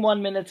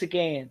 21 minutes a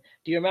game.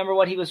 Do you remember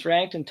what he was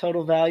ranked in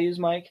total values,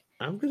 Mike?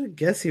 I'm going to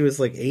guess he was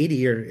like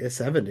 80 or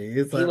 70.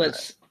 He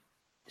was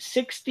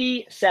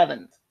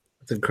 67.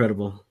 That's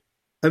incredible.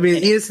 I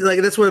mean,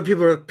 that's why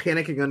people are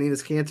panicking on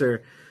Enes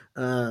Kanter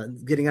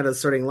getting out of the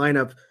starting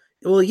lineup.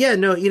 Well, yeah,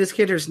 no, Enes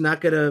Kanter's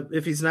not going to,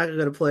 if he's not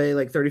going to play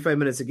like 35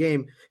 minutes a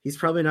game, he's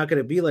probably not going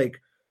to be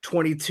like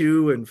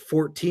 22 and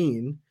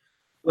 14.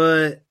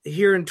 But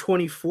here in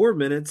 24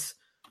 minutes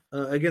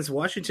against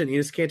Washington,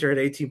 Enes Kanter had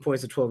 18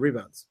 points and 12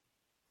 rebounds.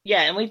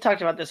 Yeah, and we've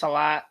talked about this a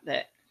lot.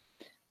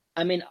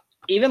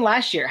 Even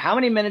last year, how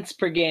many minutes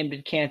per game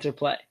did Kanter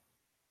play?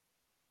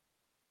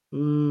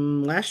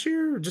 Last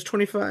year, just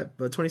 25,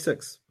 but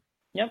 26.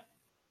 Yep.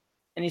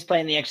 And he's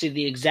playing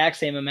the exact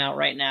same amount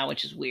right now,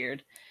 which is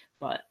weird.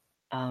 But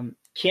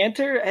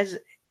Kanter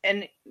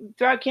and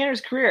throughout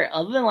Kanter's career,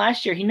 other than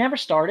last year, he never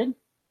started.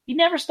 No.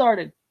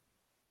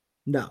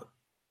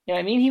 You know what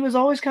I mean? He was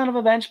always kind of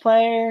a bench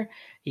player.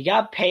 He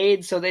got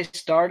paid, so they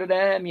started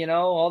him,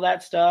 all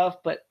that stuff.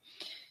 But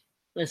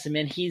listen,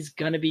 man, he's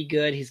going to be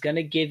good. He's going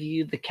to give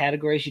you the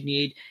categories you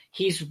need.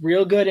 He's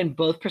real good in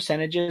both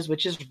percentages,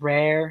 which is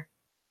rare.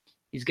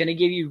 He's going to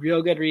give you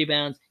real good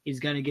rebounds. He's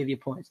going to give you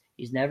points.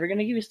 He's never going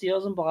to give you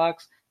steals and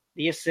blocks.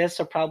 The assists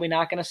are probably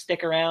not going to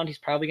stick around. He's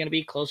probably going to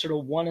be closer to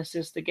 1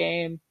 assist a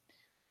game.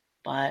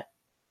 But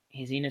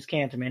he's Enes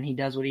Kanter, man. He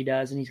does what he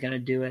does, and he's going to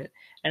do it.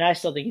 And I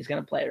still think he's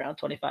going to play around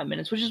 25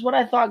 minutes, which is what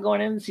I thought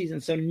going into the season.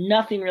 So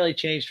nothing really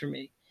changed for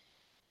me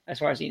as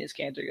far as Enes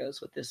Kanter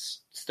goes with this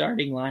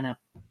starting lineup.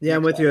 Yeah,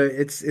 I'm with you.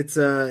 It's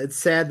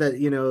sad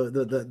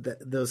that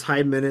those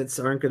high minutes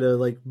aren't going to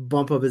like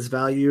bump up his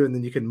value, and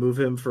then you can move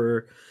him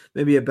for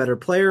maybe a better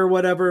player or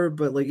whatever.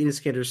 But like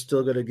Enes Kanter is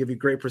still going to give you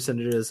great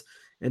percentages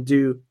and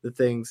do the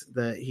things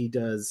that he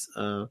does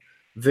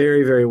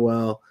very, very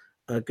well.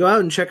 Go out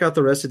and check out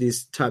the rest of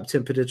these top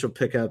 10 potential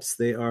pickups.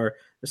 There's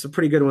some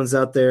pretty good ones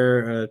out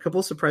there. A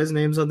couple of surprise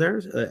names on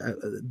there,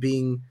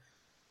 being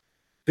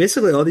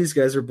basically all these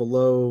guys are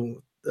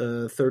below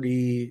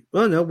 30.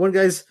 Well, no, one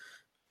guy's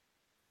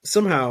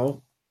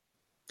somehow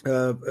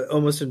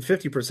almost in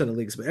 50% of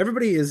leagues, but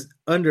everybody is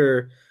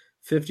under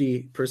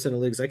 50% of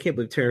leagues. I can't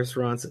believe Terrence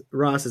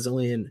Ross is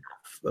only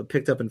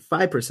picked up in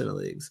 5% of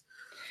leagues.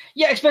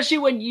 Yeah, especially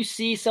when you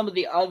see some of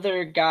the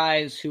other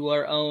guys who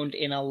are owned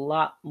in a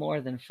lot more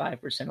than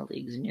 5% of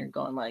leagues, and you're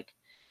going like,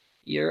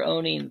 you're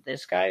owning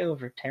this guy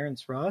over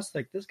Terrence Ross.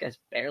 Like, this guy's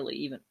barely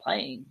even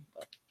playing.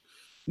 But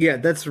Yeah,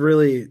 it's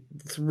really,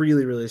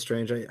 really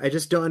strange. I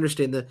just don't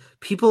understand that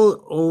people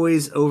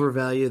always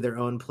overvalue their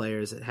own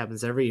players. It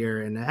happens every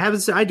year, and it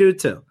happens. I do it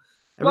too.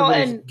 well,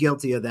 Everybody's and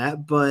guilty of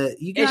that,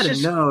 but you got it's to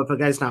just know if a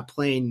guy's not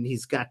playing,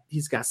 he's got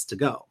to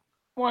go.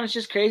 well, it's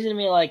just crazy to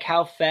me, like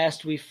how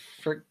fast we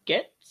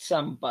forget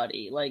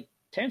somebody. Like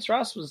Terrence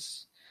Ross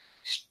was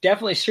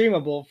definitely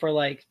streamable for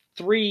like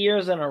 3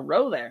 years in a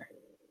row there.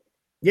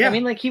 Yeah, I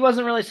mean, like, he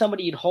wasn't really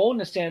somebody you'd hold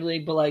in a standard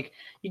league, but like,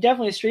 you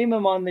definitely stream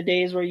him on the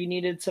days where you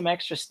needed some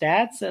extra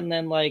stats, and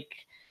then like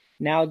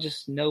now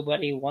just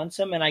nobody wants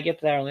him. And I get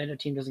that our Orlando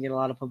team doesn't get a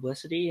lot of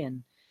publicity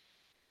and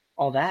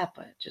all that,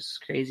 but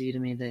just crazy to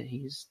me that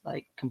he's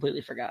like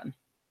completely forgotten.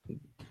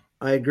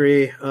 I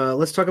agree.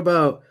 Let's talk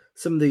about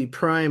some of the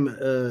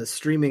prime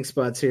streaming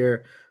spots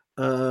here.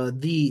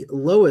 The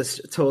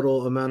lowest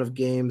total amount of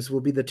games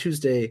will be the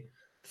Tuesday,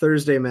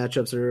 Thursday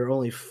matchups. There are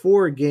only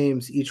 4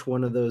 games each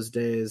one of those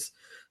days.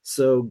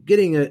 So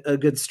getting a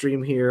good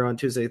stream here on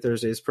Tuesday,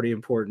 Thursday is pretty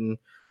important.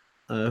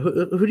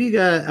 Who do you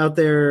got out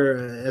there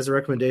as a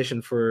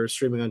recommendation for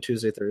streaming on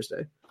Tuesday,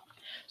 Thursday?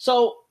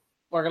 So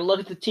we're going to look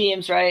at the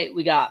teams, right?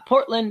 We got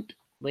Portland,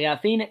 we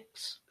got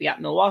Phoenix, we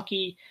got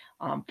Milwaukee.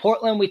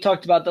 Portland, we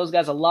talked about those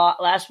guys a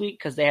lot last week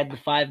because they had the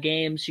 5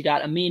 games. You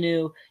got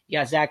Aminu, you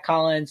got Zach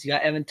Collins, you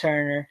got Evan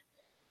Turner,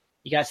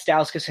 you got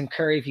Stauskas and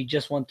Curry if you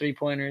just won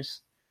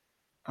 3-pointers.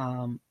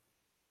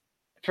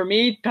 For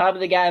me, probably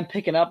the guy I'm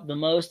picking up the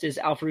most is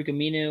Al-Farouq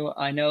Aminu.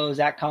 I know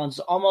Zach Collins is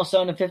almost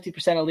owned in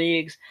 50% of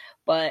leagues,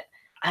 but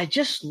I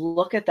just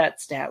look at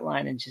that stat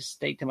line and just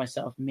think to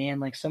myself,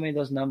 man, like so many of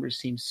those numbers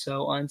seem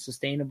so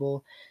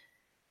unsustainable.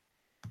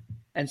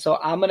 And so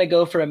I'm going to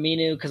go for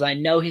Aminu because I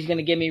know he's going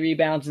to give me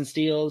rebounds and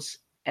steals.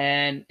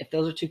 And if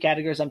those are 2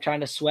 categories I'm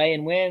trying to sway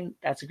and win,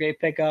 that's a great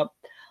pickup.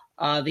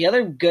 The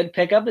other good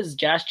pickup is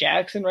Josh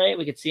Jackson, right?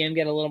 We could see him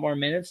get a little more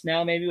minutes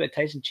now, maybe with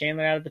Tyson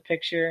Chandler out of the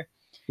picture.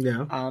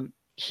 Yeah.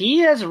 He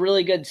has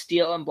really good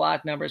steal and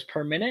block numbers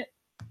per minute,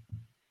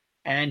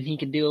 and he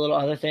can do a little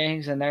other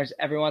things. And there's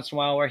every once in a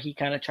while where he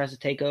kind of tries to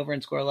take over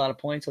and score a lot of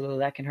points, although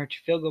that can hurt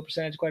your field goal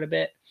percentage quite a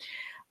bit.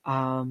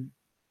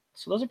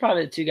 So those are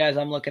probably the 2 guys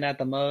I'm looking at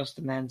the most.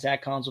 And then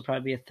Zach Collins will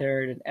probably be a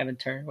 3rd, and Evan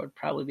Turner would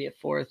probably be a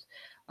 4th.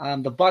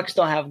 The Bucks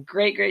don't have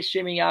great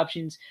streaming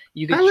options.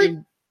 You could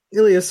stream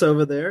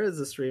Ilyasova there as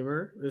a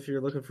streamer if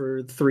you're looking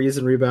for threes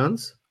and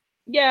rebounds.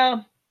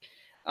 Yeah.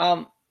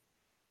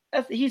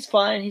 He's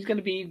fine. He's going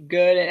to be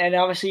good. And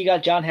obviously you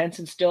got John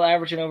Henson still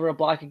averaging over a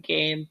block a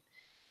game.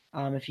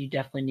 If you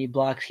definitely need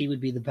blocks, he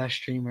would be the best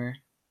streamer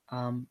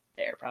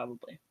there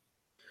probably.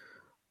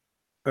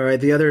 All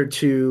right, the other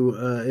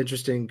 2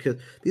 interesting, because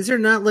these are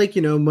not like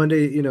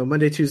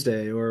Monday,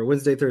 Tuesday, or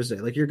Wednesday,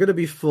 Thursday. Like you're going to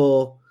be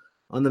full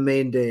on the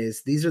main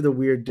days. These are the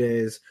weird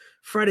days.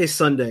 Friday,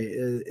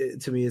 Sunday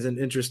to me is an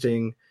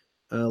interesting.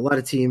 A lot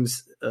of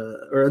teams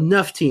or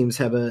enough teams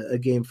have a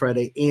game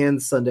Friday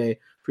and Sunday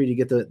for you to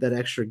get that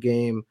extra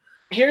game.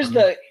 Here's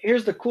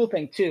the cool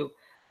thing too.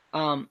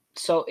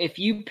 So if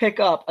you pick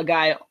up a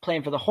guy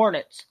playing for the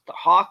Hornets, the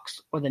Hawks,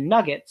 or the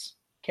Nuggets,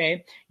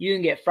 okay, you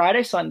can get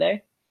Friday,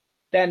 Sunday.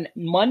 Then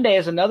Monday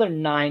is another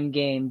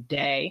 9-game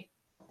day.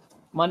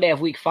 Monday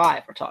of week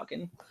 5, we're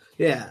talking.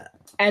 Yeah.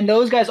 And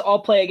those guys all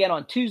play again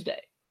on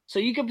Tuesday. So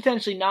you could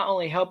potentially not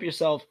only help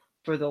yourself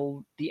for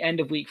the end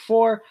of week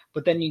 4,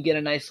 but then you get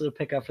a nice little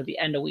pickup for the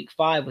end of week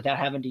 5 without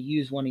having to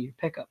use one of your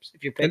pickups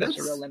if your pickups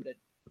are real limited.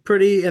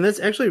 And that's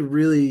actually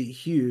really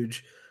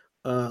huge.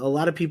 A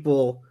lot of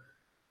people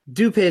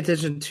do pay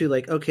attention to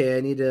like, okay,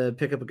 I need to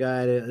pick up a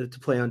guy to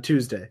play on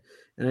Tuesday.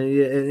 And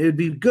it would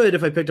be good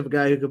if I picked up a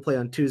guy who could play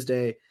on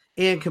Tuesday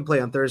and can play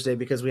on Thursday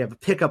because we have a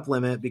pickup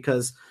limit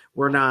because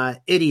we're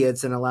not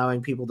idiots and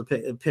allowing people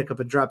to pick up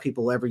and drop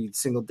people every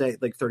single day,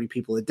 like 30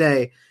 people a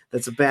day.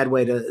 That's a bad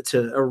way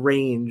to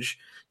arrange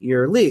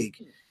your league.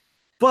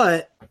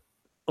 But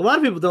a lot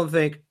of people don't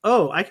think,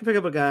 oh, I can pick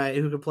up a guy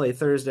who can play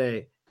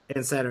Thursday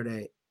and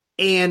Saturday,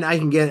 and I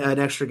can get an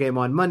extra game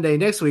on Monday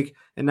next week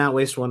and not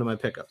waste one of my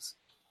pickups.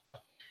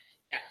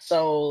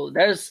 So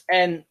there's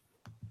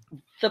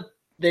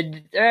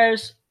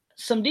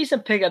some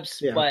decent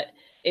pickups, but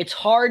it's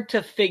hard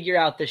to figure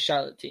out the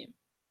Charlotte team.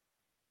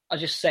 I'll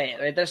just say it.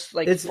 Right? There's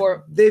like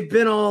they've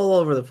been all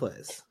over the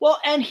place. Well,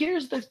 and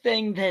here's the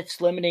thing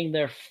that's limiting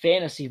their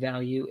fantasy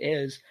value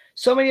is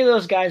so many of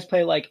those guys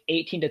play like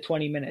 18 to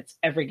 20 minutes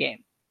every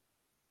game.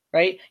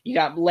 Right? You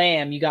got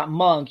Lamb, you got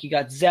Monk, you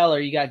got Zeller,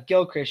 you got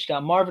Gilchrist, you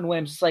got Marvin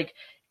Williams. It's like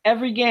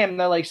every game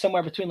they're like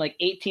somewhere between like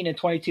 18 and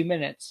 22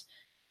 minutes.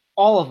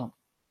 All of them.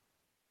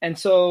 And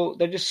so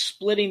they're just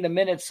splitting the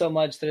minutes so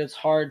much that it's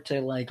hard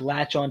to like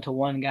latch onto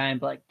one guy and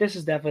be like, this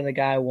is definitely the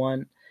guy I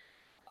want.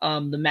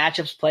 The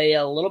matchups play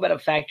a little bit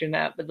of factor in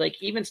that, but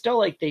like even still,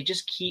 like they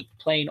just keep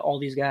playing all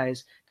these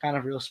guys kind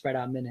of real spread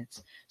out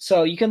minutes.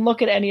 So you can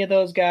look at any of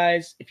those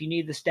guys if you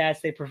need the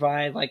stats they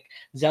provide. Like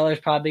Zeller's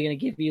probably going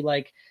to give you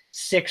like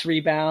 6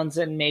 rebounds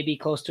and maybe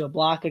close to a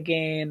block a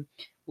game.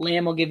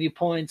 Lamb will give you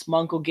points.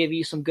 Monk will give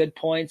you some good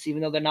points,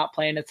 even though they're not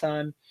playing a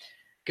ton.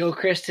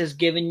 Gilchrist has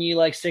given you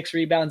like 6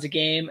 rebounds a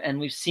game, and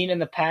we've seen in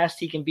the past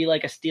he can be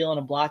like a steal and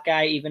a block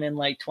guy even in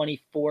like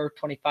 24,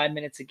 25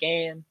 minutes a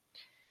game.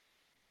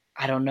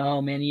 I don't know,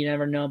 man. You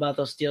never know about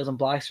those steals and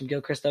blocks from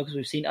Gilchrist, though, because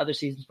we've seen other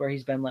seasons where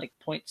he's been like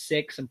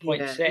 0.6 and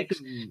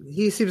 0.6.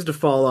 He seems to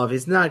fall off.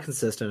 He's not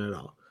consistent at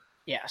all.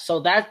 Yeah, so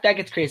that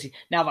gets crazy.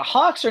 Now, the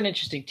Hawks are an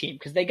interesting team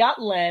because they got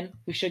Len,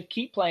 who should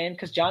keep playing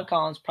because John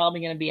Collins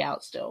probably going to be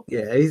out still.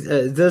 Yeah,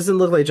 it doesn't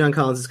look like John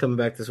Collins is coming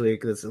back this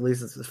week. That's at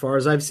least as far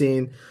as I've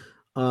seen.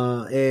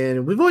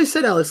 And we've always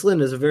said Alex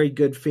Len is a very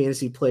good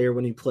fantasy player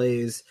when he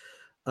plays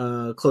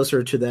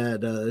closer to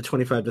that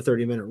 25 to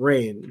 30-minute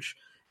range.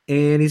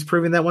 And he's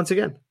proving that once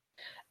again.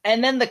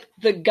 And then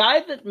the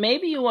guy that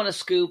maybe you want to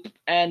scoop,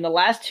 and the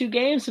last 2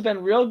 games have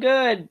been real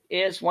good,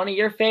 is one of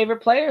your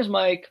favorite players,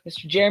 Mike,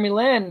 Mr. Jeremy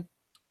Lin.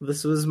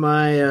 This was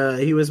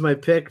he was my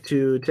pick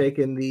to take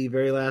in the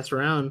very last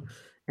round.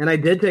 And I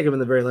did take him in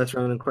the very last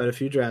round in quite a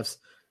few drafts.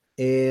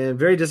 And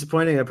very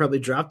disappointing. I probably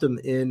dropped him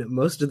in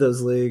most of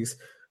those leagues.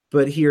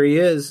 But here he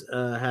is,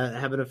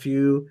 having a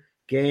few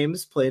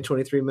games, playing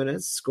 23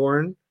 minutes,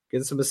 scoring,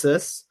 getting some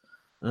assists,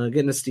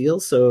 getting a steal.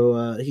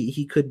 So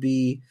he could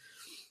be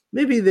 –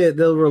 maybe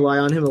they'll rely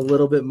on him a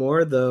little bit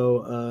more,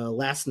 though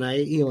last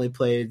night he only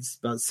played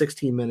about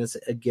 16 minutes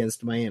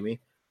against Miami.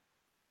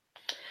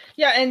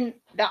 Yeah, and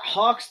that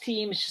Hawks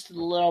team is just a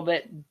little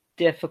bit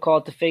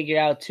difficult to figure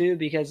out, too,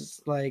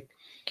 because, like,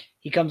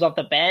 he comes off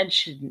the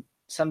bench, and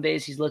some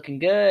days he's looking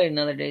good, and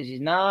other days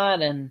he's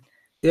not, and –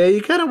 yeah,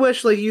 you kind of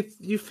wish, like,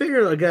 you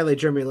figure a guy like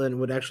Jeremy Lin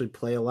would actually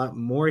play a lot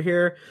more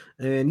here.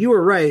 And you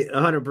were right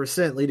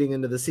 100% leading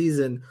into the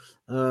season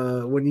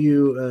when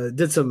you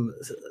did some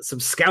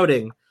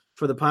scouting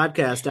for the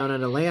podcast down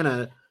in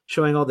Atlanta,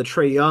 showing all the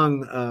Trae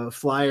Young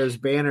flyers,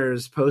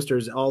 banners,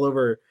 posters all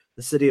over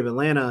the city of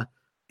Atlanta.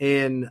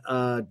 And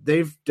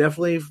they've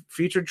definitely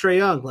featured Trae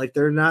Young. Like,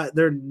 they're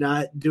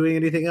not doing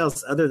anything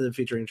else other than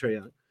featuring Trae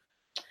Young.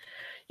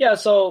 Yeah,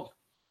 so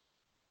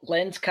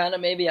Len's kind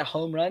of maybe a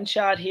home run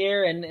shot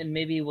here, and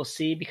maybe we'll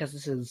see because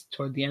this is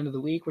toward the end of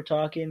the week we're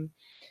talking.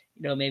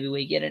 Maybe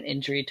we get an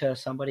injury to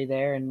somebody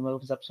there and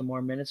opens up some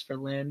more minutes for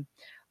Len.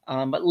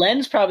 But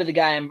Len's probably the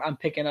guy I'm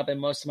picking up in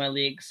most of my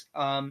leagues.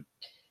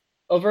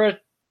 Over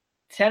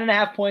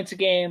 10.5 points a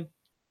game,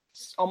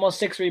 almost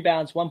 6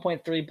 rebounds,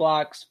 1.3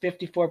 blocks,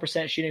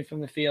 54% shooting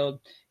from the field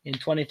in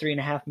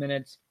 23.5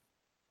 minutes.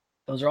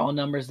 Those are all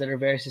numbers that are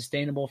very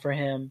sustainable for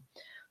him.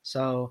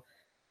 So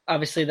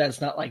obviously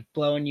that's not like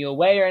blowing you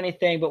away or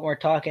anything, but we're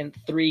talking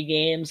 3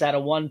 games out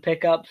of 1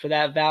 pickup for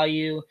that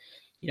value.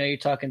 You're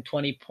talking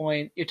 20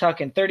 points, you're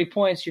talking 30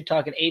 points, you're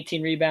talking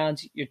 18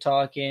 rebounds, you're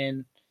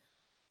talking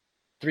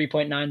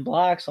 3.9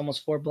 blocks,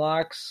 almost 4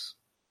 blocks.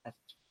 That's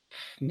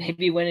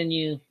maybe winning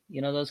you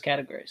those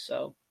categories.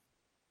 So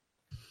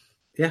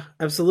yeah,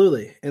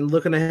 absolutely. And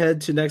looking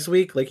ahead to next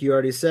week, like you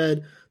already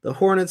said, the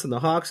Hornets and the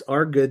Hawks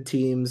are good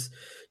teams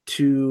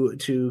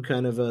to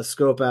kind of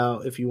scope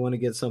out if you want to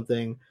get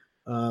something,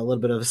 a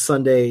little bit of a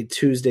Sunday,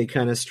 Tuesday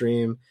kind of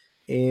stream.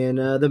 And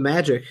the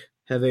Magic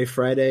have a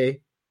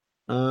Friday,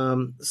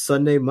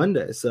 Sunday,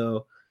 Monday.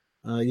 So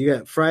you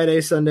got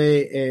Friday,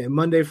 Sunday, and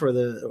Monday for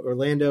the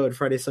Orlando, and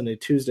Friday, Sunday,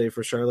 Tuesday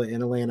for Charlotte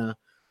and Atlanta,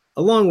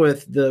 along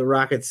with the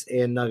Rockets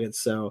and Nuggets.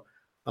 So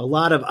a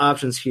lot of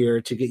options here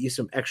to get you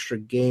some extra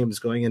games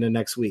going into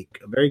next week.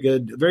 A very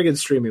good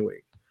streaming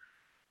week.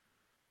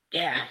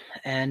 Yeah,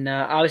 and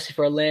obviously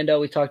for Orlando,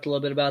 we talked a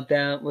little bit about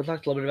them. We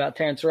talked a little bit about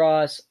Terrence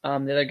Ross. The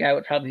other guy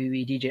would probably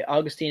be DJ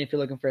Augustine if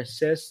you're looking for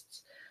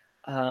assists.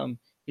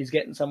 He's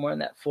getting somewhere in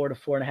that 4 to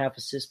 4.5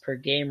 assists per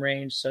game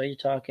range. So you're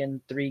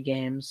talking 3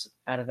 games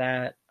out of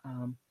that.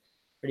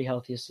 Pretty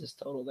healthy assist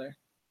total there.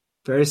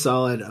 Very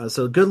solid.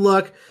 So good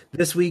luck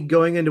this week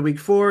going into week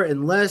 4,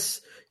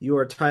 unless you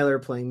are Tyler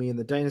playing me in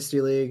the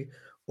Dynasty League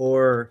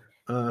or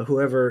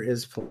whoever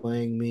is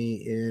playing me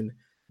in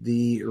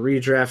the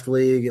Redraft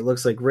League. It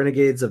looks like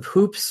Renegades of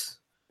Hoops.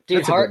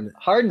 Dude,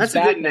 Harden's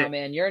back now,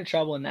 man. You're in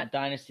trouble in that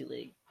Dynasty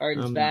League.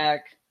 Harden's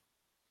back.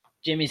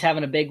 Jimmy's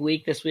having a big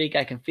week this week.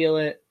 I can feel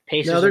it.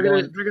 Pacers. No, they're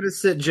gonna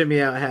sit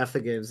Jimmy out half the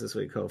games this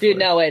week. Hopefully, dude.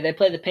 No way. They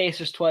play the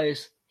Pacers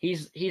twice.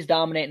 He's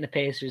dominating the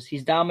Pacers.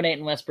 He's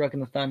dominating Westbrook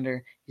and the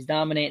Thunder. He's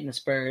dominating the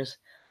Spurs.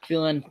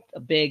 Feeling a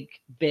big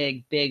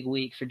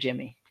week for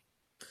Jimmy.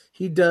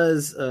 He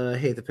does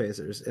hate the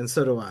Pacers, and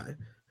so do I.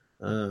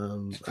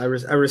 I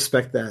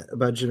respect that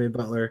about Jimmy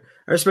Butler.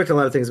 I respect a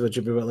lot of things about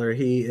Jimmy Butler.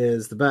 He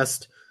is the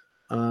best.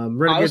 I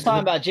was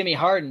talking about Jimmy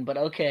Harden, but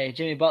okay,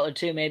 Jimmy Butler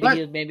too.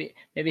 Maybe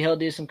he'll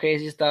do some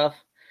crazy stuff.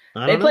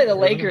 They play the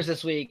Lakers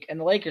this week, and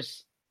the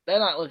Lakers, they're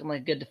not looking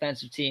like a good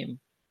defensive team.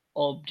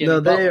 Old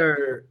Jimmy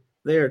Butler.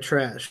 They are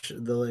trash,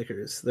 the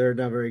Lakers. They're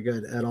not very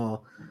good at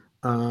all.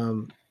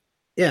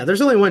 Yeah,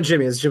 there's only one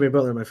Jimmy. It's Jimmy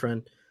Butler, my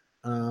friend.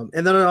 And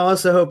then I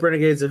also hope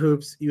Renegades of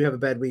Hoops, you have a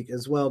bad week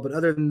as well. But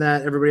other than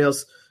that, everybody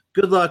else,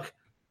 good luck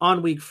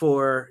on week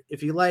 4.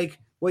 If you like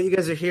what you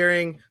guys are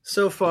hearing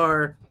so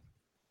far,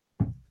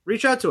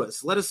 reach out to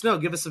us. Let us know.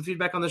 Give us some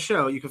feedback on the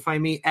show. You can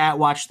find me at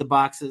Watch the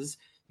Boxes.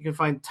 You can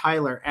find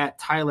Tyler at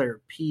Tyler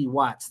P.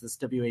 Watts. That's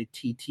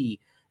WATTLER.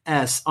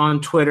 BBS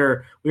on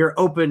Twitter. We are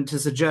open to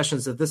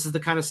suggestions. If this is the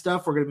kind of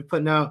stuff we're going to be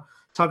putting out,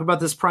 talk about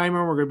this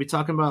primer. We're going to be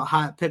talking about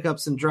hot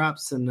pickups and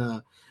drops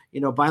and,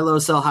 buy low,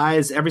 sell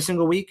highs every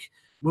single week.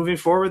 Moving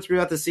forward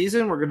throughout the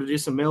season, we're going to do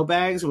some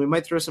mailbags, and we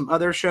might throw some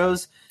other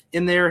shows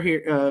in there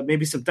here,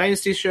 maybe some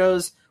Dynasty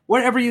shows.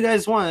 Whatever you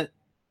guys want,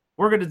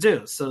 we're going to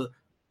do. So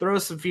throw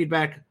us some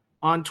feedback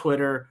on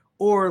Twitter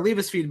or leave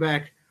us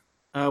feedback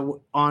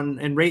on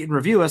and rate and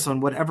review us on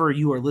whatever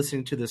you are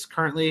listening to this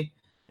currently.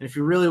 And if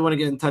you really want to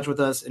get in touch with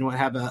us and want to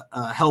have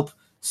a help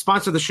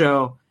sponsor the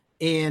show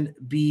and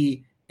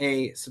be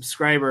a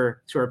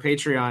subscriber to our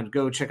Patreon,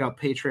 go check out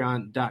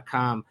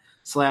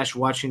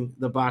patreon.com/watching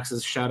the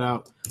boxes. Shout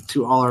out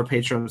to all our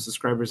Patreon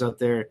subscribers out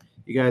there.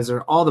 You guys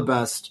are all the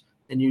best,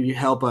 and you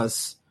help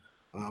us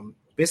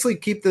basically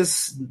keep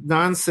this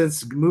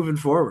nonsense moving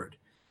forward.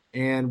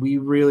 And we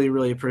really,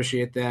 really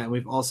appreciate that. And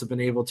we've also been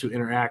able to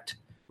interact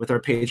with our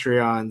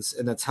Patreons,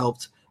 and that's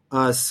helped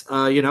us,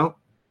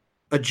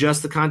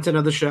 adjust the content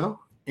of the show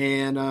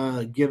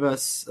and give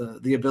us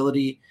the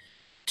ability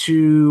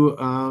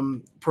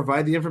to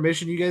provide the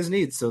information you guys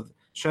need. So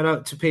shout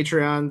out to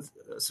Patreon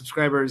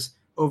subscribers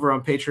over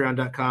on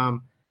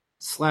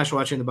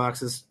patreon.com/watching the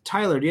boxes.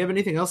 Tyler, do you have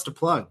anything else to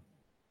plug?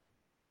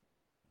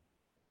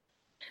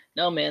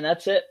 No, man,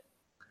 that's it.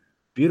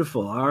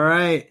 Beautiful. All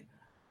right.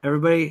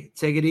 Everybody,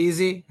 take it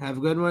easy. Have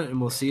a good one, and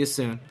we'll see you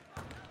soon.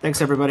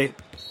 Thanks, everybody.